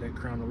get that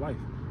crown of life.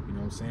 You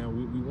know what I'm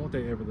saying? We want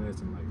that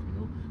everlasting life, you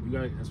know? You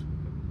got, that's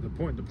the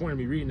point of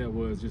me reading that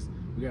was just,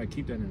 we got to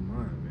keep that in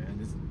mind, man.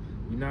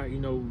 You're not, you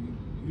know,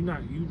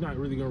 you're not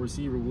really gonna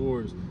receive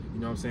rewards, you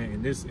know what I'm saying,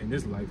 in this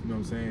life, you know what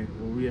I'm saying,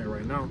 where we at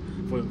right now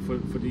for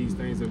these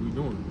things that we're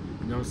doing,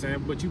 you know what I'm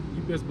saying. But you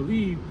best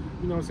believe,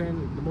 you know what I'm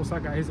saying, the Most High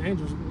got his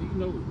angels, you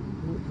know,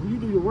 when you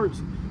do your works,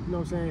 you know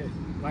what I'm saying,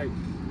 like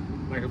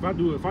if I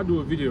do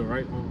a video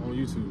right on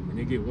YouTube and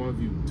they get 1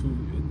 view, 2,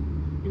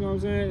 you know what I'm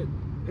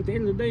saying, at the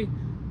end of the day,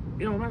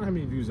 it don't matter how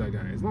many views I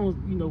got, as long as,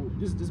 you know,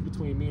 this is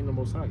between me and the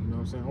Most High, you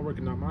know what I'm saying. I'm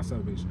working out my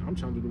salvation. I'm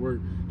trying to do the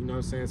work, you know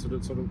what I'm saying, so you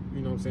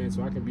know what I'm saying,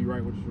 so I can be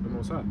right with the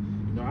Most High.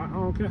 You know, I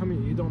don't care how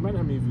many, it don't matter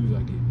how many views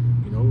I get.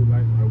 You know,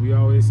 like we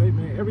always say,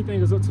 man,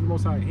 everything is up to the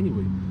Most High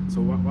anyway.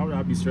 So why would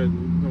I be stressed, you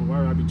know, why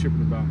would I be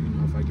tripping about, you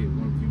know, if I get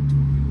 1 view, 2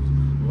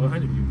 views, or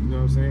 100 views, you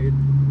know what I'm saying?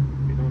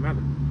 It don't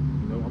matter.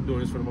 You know, I'm doing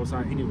this for the Most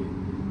High anyway.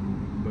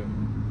 But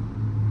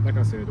like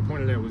I said, the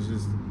point of that was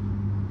just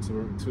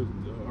to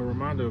a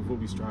reminder of what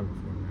we striving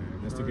for.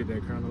 That's to get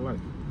that crown of life.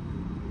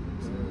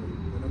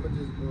 And I'm gonna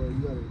just,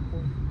 you got a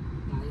point?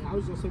 I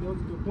was gonna say that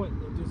was a good point.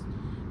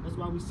 That's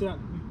why we set out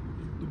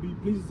to be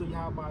pleasing to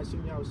Yahweh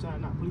Hashem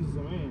Yahushua, not pleasing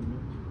to man,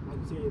 man.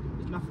 Like you said,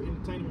 it's not for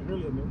entertainment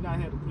earlier, man. We're not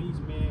here to please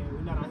man.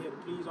 We're not out here to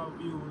please our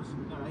viewers.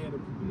 We're not out here to,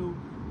 you know,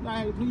 we're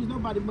not here to please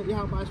nobody but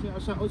Yahweh Hashem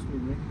Yahushua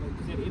ultimately, man.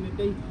 Because at the end of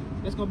the day,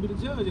 that's gonna be the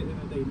judge at the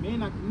end of the day. Man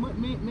not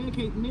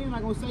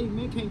gonna say,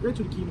 man can't grant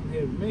you the kingdom of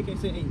heaven. Man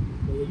can't say, hey,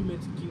 yeah, you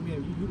meant to the kingdom of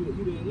heaven. You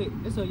the elect.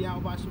 That's how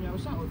Yahweh Hashem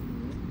Yahushua ultimately.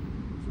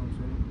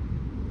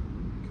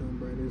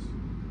 This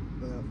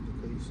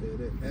because you said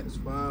that Acts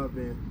 5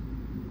 and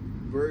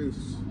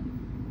verse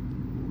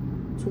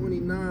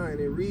 29,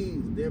 it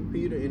reads, then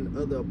Peter and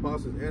the other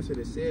apostles answered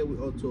and said, we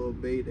ought to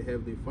obey the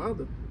Heavenly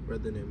Father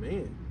rather than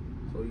man.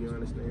 So you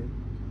understand,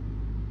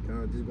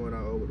 kind of just going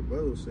out over the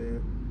brother was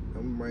saying.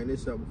 I'm gonna bring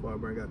this up before I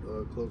bring out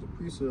the closing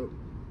precept.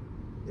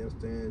 You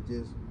understand,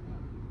 just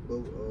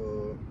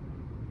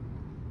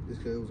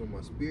because it was on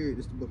my spirit.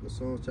 This is the book of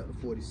Psalms chapter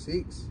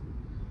 46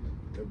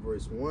 and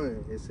verse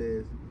 1. It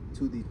says,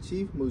 to the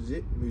chief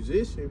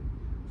musician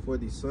for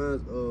the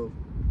sons of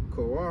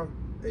Korah,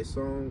 a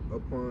song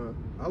upon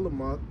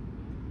Alamoth.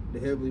 The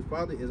Heavenly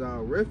Father is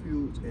our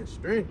refuge and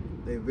strength,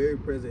 a very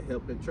present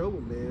help in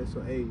trouble, man. So,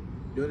 hey,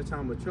 during the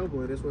time of trouble,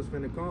 and that's what's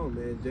finna come,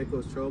 man.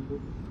 Jacob's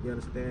trouble, you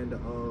understand,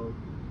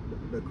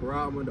 the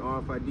Quran, the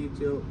RFID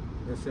detail,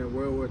 and saying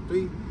World War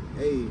III.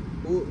 Hey,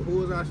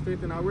 who is our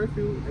strength and our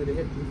refuge? Hey,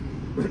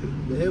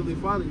 the Heavenly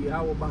Father,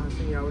 Yahweh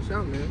Bahashin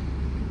Yahushua, man.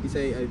 He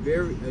say a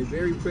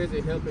very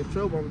present help in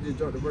trouble. I'm gonna just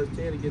jump to verse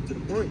 10 to get to the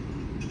point.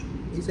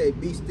 He say,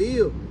 be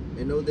still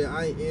and know that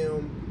I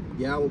am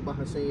Yahweh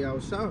Bahashin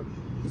Yahushua.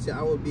 He said,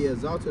 I will be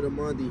exalted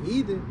among the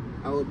heathen.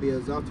 I will be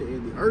exalted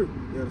in the earth.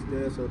 You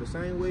understand? So the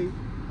same way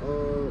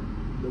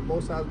the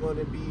Most High is going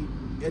to be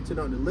entered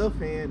on the left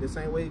hand, the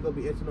same way he's going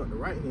to be entered on the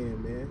right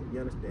hand, man.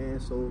 You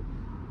understand? So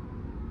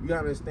you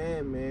got to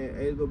understand, man,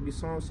 hey, it's going to be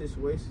some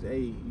situations, hey,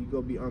 you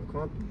going to be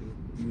uncomfortable.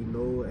 You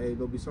know, hey, it's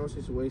going to be some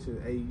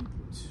situations, hey,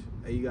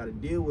 you got to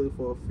deal with it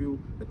for a few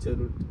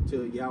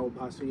until Yahweh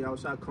Hashem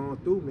Yahushua come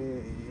through,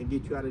 man, and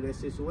get you out of that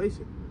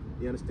situation.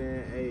 You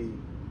understand? Hey,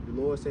 the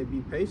Lord said be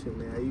patient,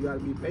 man. Hey, you got to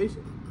be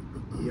patient.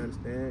 You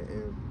understand?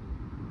 And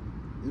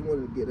just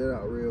wanted to get that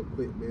out real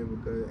quick, man,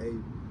 because, hey,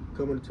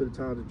 coming into the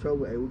times of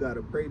trouble, hey, we got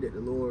to pray that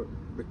the Lord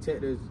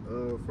protect us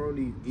from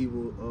these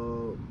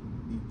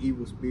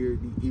evil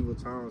spirits, these evil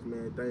times,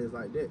 man, things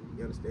like that.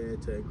 You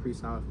understand? To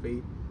increase our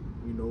faith,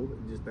 you know,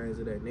 just things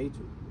of that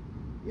nature.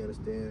 You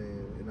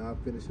understand? And I'll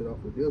finish it off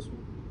with this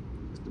one.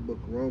 It's the book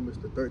of Romans,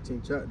 the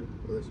 13th chapter.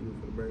 Unless you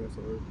want to bring us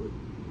something real quick.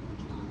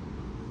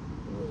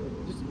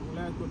 Just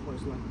last quick point,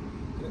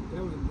 like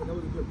that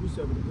was a good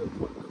precept and a good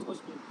point.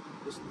 Because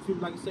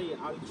like you say,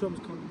 all these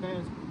troubles come to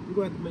pass, we're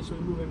gonna have to make sure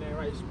we move in that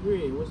right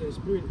spirit. What's that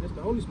spirit? That's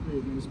the Holy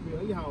Spirit, man. The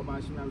spirit of Yahweh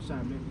Hashem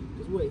Yahushua, man.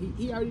 Because what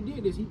he already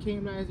did this. He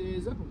came down as an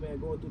example, man,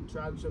 going through the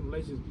trials and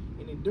tribulations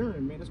and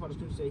enduring, man. That's why the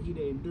scripture say, "He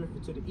that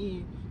endureth to the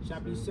end shall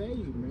be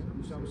saved," man.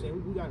 You know what I'm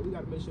saying? We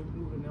got to make sure we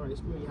move in that right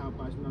spirit,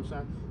 Yahweh Hashem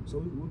Yahushua,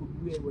 so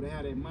we able to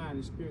have that mind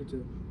and spirit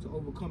to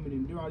overcome and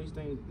endure all these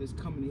things that's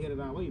coming ahead of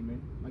our way,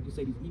 man. Like you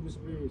say, these evil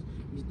spirits,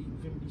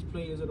 these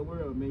players of the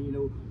world, man. You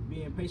know,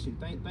 being patient,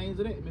 things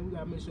of that, man. We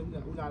gotta make sure we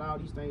got all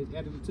these things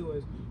added to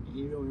us, and,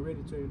 you know, and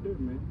ready to endure,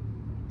 man.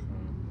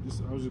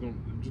 I was just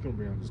gonna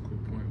bring out this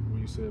quick point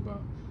when you said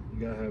about you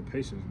gotta have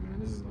patience, man.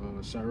 This is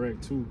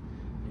Shirek 2,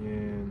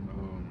 and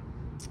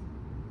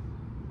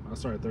I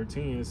started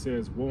 13. It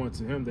says, "Woe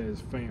unto him that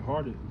is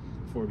faint-hearted,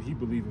 for he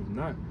believeth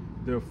not.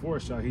 Therefore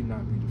shall he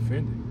not be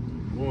defended.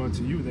 Woe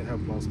unto you that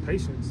have lost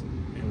patience,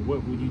 And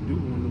what will you do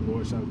when the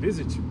Lord shall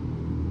visit you?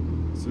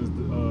 It says,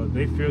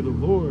 they fear the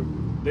Lord.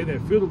 They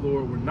that fear the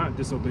Lord will not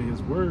disobey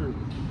his word.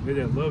 They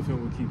that love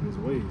him will keep his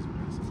ways,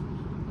 man. So,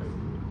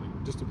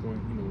 like, just a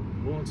point, you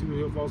know, going to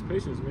heal false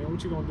patience, man.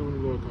 What you gonna do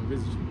when the Lord come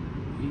visit you?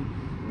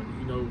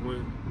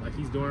 When like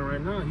he's doing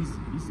right now, he's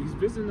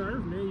visiting the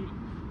earth, man.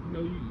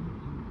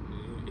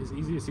 It's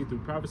easy to see through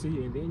prophecy,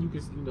 and then you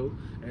can, you know,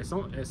 at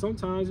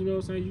sometimes, you know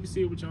what I'm saying, you can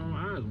see it with your own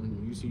eyes.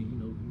 When you see, you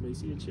know, you may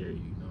see a chariot,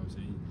 you know what I'm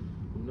saying?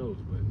 Who knows?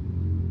 But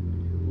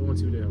going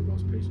to there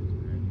false patience,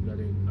 man. You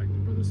gotta, like the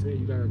brother said,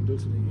 you gotta do it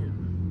to the end,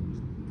 man.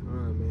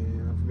 Alright,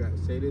 man, I forgot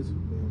to say this,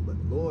 man, but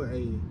the Lord,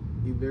 hey,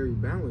 he very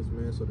balanced,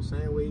 man. So the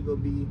same way he gonna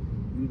be,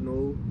 you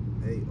know,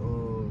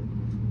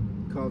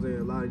 causing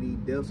a lot of these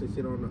deaths and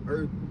shit on the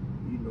earth,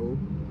 you know,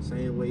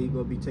 same way he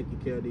gonna be taking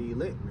care of the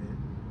elect, man.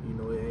 You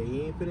know,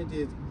 he ain't finna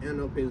just end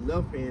up his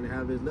left hand and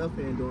have his left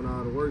hand doing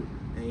all the work,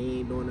 and he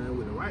ain't doing nothing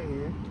with the right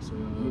hand. So,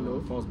 you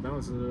know, false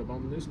balance is an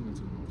abomination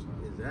unto the Most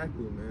High.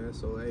 Exactly, man.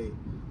 So, hey,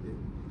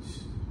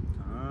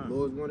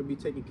 Lord's going to be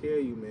taking care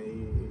of you,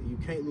 man. You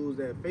can't lose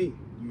that faith.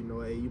 You know,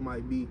 hey, you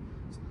might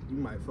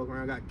fuck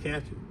around, got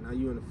captured. Now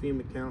you in a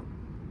FEMA camp.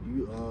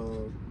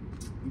 You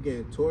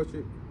getting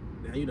tortured.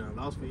 Now you done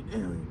lost faith.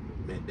 Damn,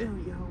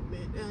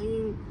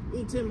 you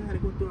ain't tell me how to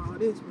go through all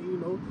this, man, you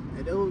know.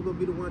 And that was gonna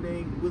be the one that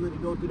ain't willing to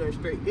go through that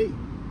straight gate.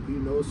 You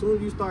know, as soon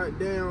as you start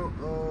down,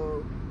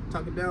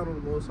 talking down on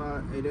the Most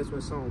High, hey, that's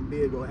when something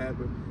big gonna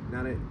happen.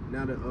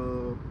 Now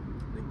the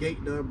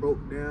gate done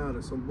broke down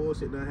and some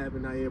bullshit done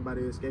happened. Now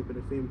everybody escaping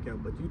the FEMA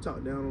camp. But you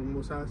talk down on the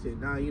Most High, shit,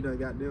 now you done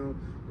got down,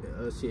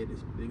 shit,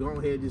 they go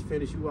ahead just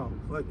finish you off.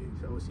 Fuck it.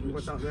 So you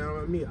wanna talk down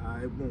on me?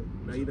 Alright, boom.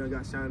 Now you done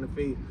got shine in the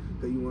face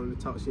because you wanted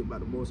to talk shit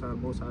about the Most High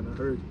done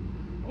heard you.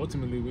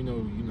 Ultimately, we know,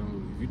 you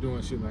know, if you're doing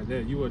shit like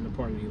that, you wasn't a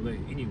part of the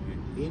elect anyway.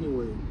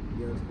 Anyway,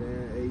 you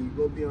understand? Hey, you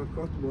gonna be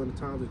uncomfortable in the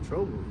times of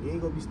trouble. You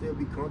ain't gonna still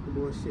be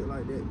comfortable and shit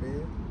like that,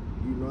 man.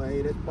 You know,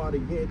 hey, that's part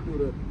of getting through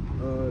the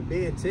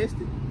being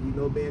tested. You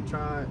know, being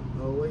tried.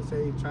 Always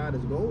say tried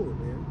is gold,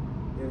 man.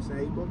 You know what I'm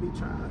saying? You gonna be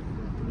tried.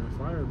 That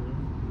fire, man.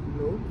 You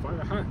know,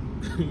 fire hot.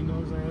 You know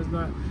what I'm saying? It's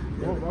not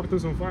walk through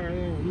some fire. It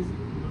ain't easy.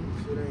 You know?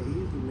 Shit ain't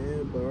easy,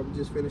 man. But I'm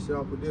just finishing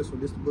off with this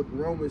one. This is the book of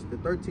Romans, the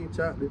 13th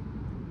chapter.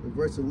 In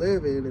verse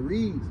 11, and it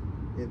reads,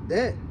 and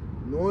that,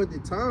 knowing the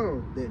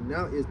time, that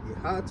now is the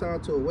high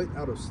time to awake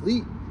out of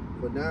sleep,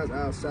 for now is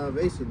our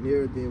salvation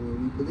nearer than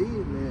when we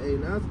believe, man. Hey,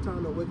 now's the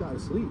time to wake out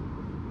of sleep.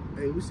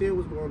 Hey, we seeing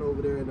what's going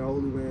over there in the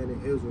Holy Land in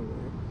Israel,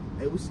 man.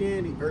 Hey, we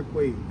seeing the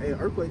earthquake. Hey,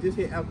 earthquake just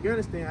hit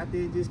Afghanistan after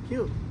it just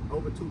killed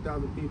over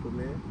 2,000 people,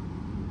 man.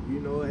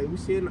 You know, hey, we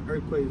seeing the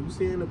earthquakes, we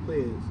seeing the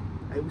plagues.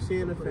 Hey, we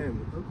seeing the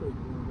famine. Earthquake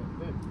going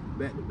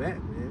Back to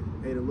back,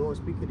 man. Hey, the Lord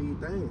speak of these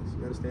things.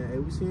 You understand? Hey,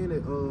 we seeing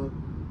the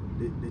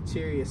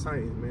chariot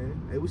sightings,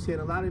 man. Hey, we seeing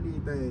a lot of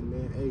these things,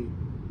 man.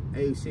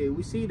 Hey, shit,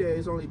 we see that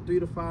it's only 3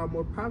 to 5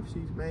 more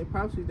prophecies, man.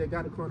 Prophecies that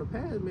got to come to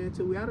pass, man,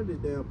 until we out of this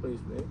damn place,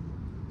 man.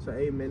 So,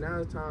 hey, man, now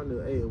it's time to,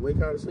 hey,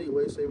 wake out of sleep.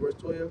 What do you say, verse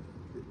 12?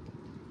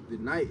 The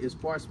night is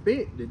far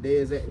spent. The day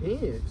is at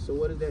hand. So,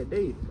 what is that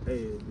day?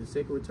 Hey, the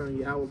second return of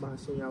Yahweh by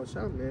Hashem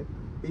Yahushua, man.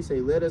 He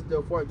say, let us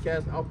therefore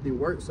cast off the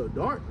works of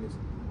darkness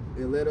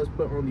and let us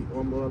put on the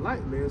armor of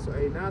light, man. So,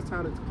 hey, now it's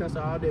time to cast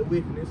out all that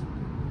wickedness,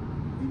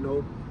 you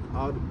know,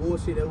 all the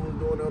bullshit that we was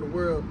doing in the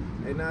world,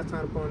 and now it's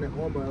time to put on that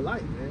armor of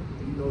light, man.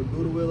 You know,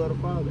 do the will of the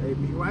Father. Hey,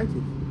 be righteous.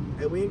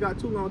 Hey, we ain't got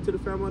too long till the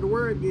family of the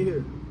world get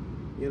here.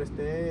 You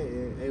understand?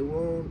 And hey, we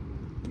don't,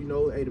 you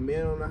know, hey, the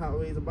men on the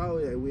highways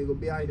about it, hey, we ain't gonna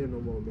be out here no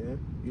more, man.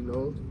 You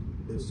know,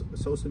 the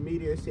social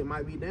media and shit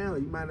might be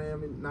down. You might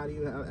not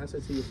even have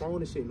access to your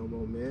phone and shit no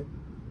more, man.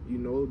 You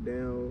know,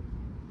 down,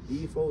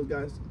 these folks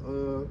got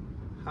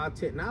high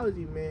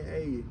technology, man.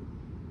 Hey,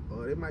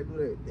 they might do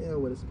that.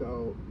 Damn, what it's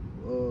called?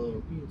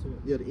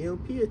 Yeah, the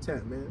EMP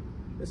attack, man.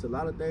 There's a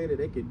lot of things that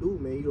they can do,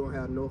 man. You don't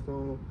have no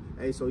phone.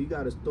 Hey, so you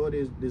gotta store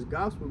this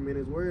gospel, man,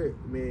 this word,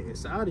 man,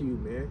 inside of you,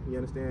 man. You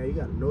understand? You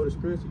gotta know the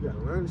scripture, you gotta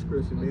learn the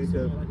scripture, man. Just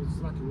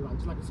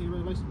like I said,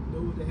 Revelation,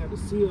 those that have the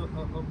seal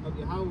of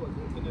Yahweh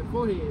in their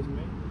foreheads,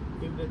 man.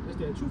 That's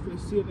their truth, they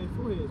seal their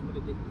foreheads, man.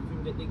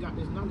 They got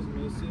this knowledge,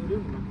 man. Seal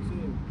them, like you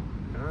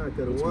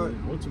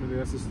said. Ultimately,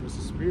 that's a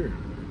spirit.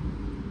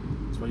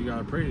 That's why you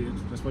gotta pray.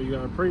 That's why you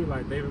gotta pray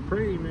like David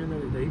prayed, man.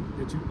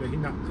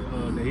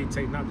 That he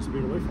take not the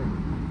spirit away from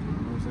him.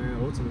 You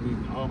know what I'm saying? Ultimately,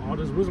 all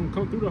this wisdom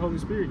come through the Holy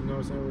Spirit. You know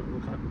what I'm saying?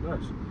 With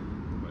Kakadash.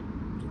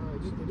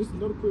 This is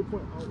another quick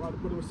point on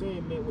what they were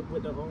saying, man, with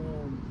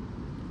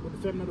the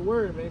family of the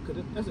word, man.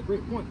 Because that's a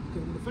great point.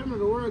 Because with the family of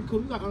the word,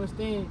 because we gotta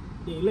understand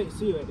the elect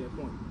seal at that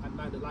point.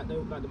 Like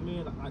the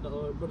men, like the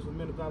brothers and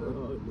men of God,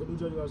 New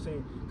Jersey, I was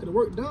saying, because the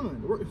work done,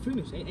 the work is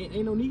finished.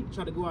 Ain't no need to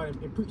try to go out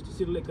and preach to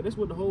seal the elect, because that's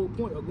what the whole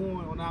point of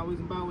going on highways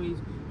and byways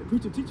and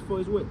preach and teach for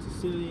is what? To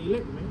seal the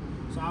elect, man.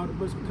 So all the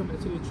brothers can come and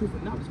tell the truth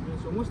and knowledge, man.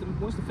 So once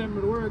the family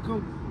of the word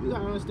come, you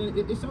gotta understand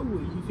it's over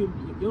with. You feel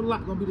me? Your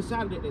lot gonna be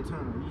decided at that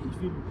time. You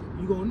feel me?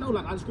 You gonna know,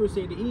 like the scripture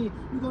said at the end,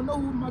 you gonna know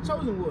who my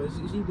chosen was.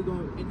 It's either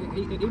gonna, and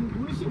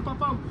when you see it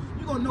pop out,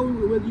 you gonna know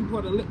whether you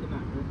part of the elect or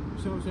not, man.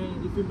 You see what I'm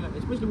saying? You feel me? Like,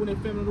 especially when that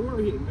family of the world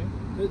hit, man.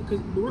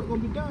 Because the work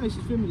gonna be done. You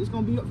feel me? It's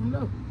gonna be up from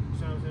there. You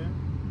see what I'm saying?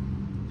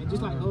 And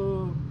just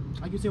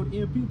like you said with the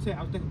EMP tag,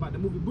 I was thinking about the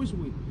movie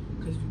Bushwick.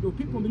 Because you know,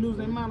 people gonna be losing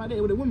their mind like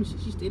that with a woman.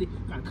 She steady,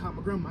 gotta call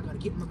my grandma. I gotta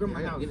get my grandma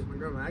house. Get my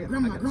grandma. I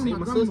Grandma.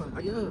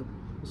 Yeah.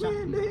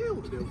 Man, the hell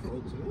with them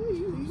folks,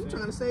 man. You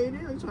trying to save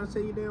them? You trying to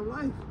save your damn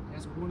life?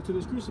 That's according to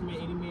the scripture, man.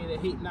 Any man that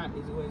hate not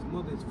his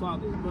mother, his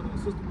father, his brother, and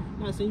sister.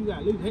 Not saying you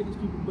gotta live hate these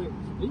people, but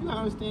you gotta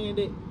understand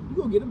that you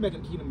gonna get them back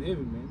in the kingdom of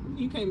heaven, man.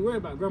 You can't be worried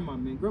about grandma,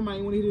 man. Grandma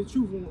ain't wanna hear the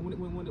truth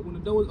when the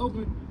door is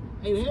open.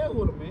 Hey, the hell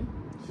with her, man.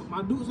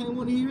 My dudes ain't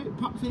wanna hear it.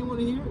 Pops ain't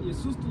wanna hear it. Your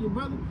sister, your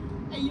brother.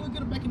 Hey, you'll get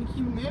them back in the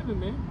kingdom of heaven,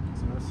 man.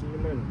 So I'll see you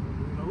later.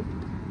 You know,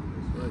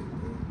 That's right,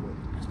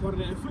 man. that's part of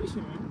that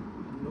affliction, man.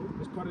 You know,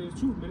 that's part of the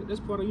truth, man. That's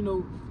part of, you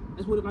know.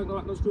 That's what like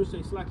those scriptures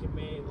say, slacking,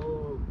 man.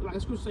 Or like the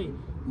scriptures say,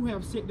 who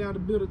have sat down to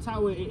build a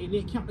tower and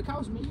then count the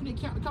cost, man. You didn't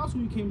count the cost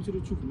when you came into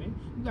the truth, man.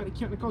 You gotta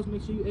count the cost,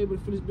 make sure you're able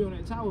to finish building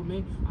that tower,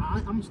 man.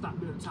 I'm gonna stop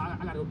building a tower.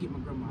 I gotta go get my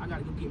grandma. I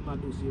gotta go get my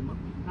Dulce.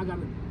 I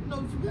gotta, you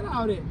know, forget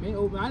all that, man.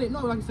 Oh, man. I didn't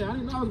know, like I said, I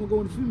didn't know I was gonna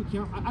go in the FEMA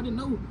camp. I didn't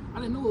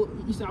know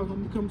he said I was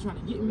gonna come trying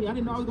to get me. I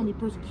didn't know I was gonna be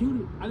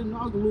persecuted. I didn't know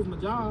I was gonna lose my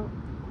job.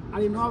 I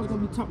didn't know I was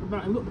gonna be talked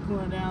about and looked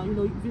upon down. You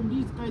know, you feel me?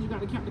 These things you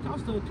gotta count the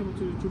cost of coming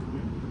to the truth,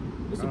 man.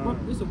 It's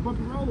a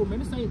bumpy road, man.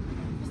 This ain't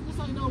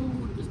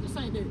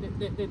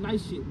that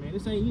nice shit, man.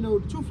 This ain't, you know,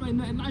 the truth ain't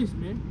nothing nice,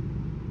 man.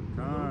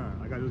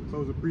 I got to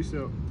close the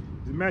precept.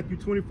 It's Matthew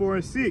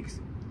 24:6.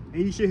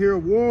 And ye shall hear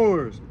of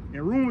wars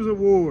and rumors of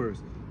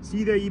wars.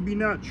 See that ye be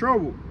not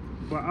troubled.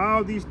 For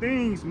all these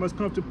things must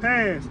come to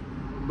pass,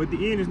 but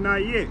the end is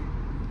not yet.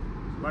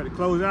 Like to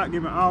close out,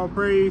 giving all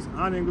praise,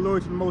 honor, and glory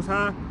to the Most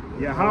High.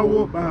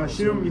 Yahweh,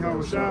 Bahashim,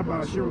 Yahweh Shai,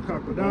 Bahashim,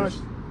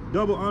 Kakadash.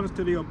 Double honors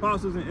to the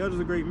apostles and elders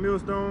of Great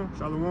Millstone.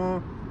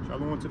 Shalom.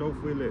 Shalom to the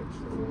hopeful elect.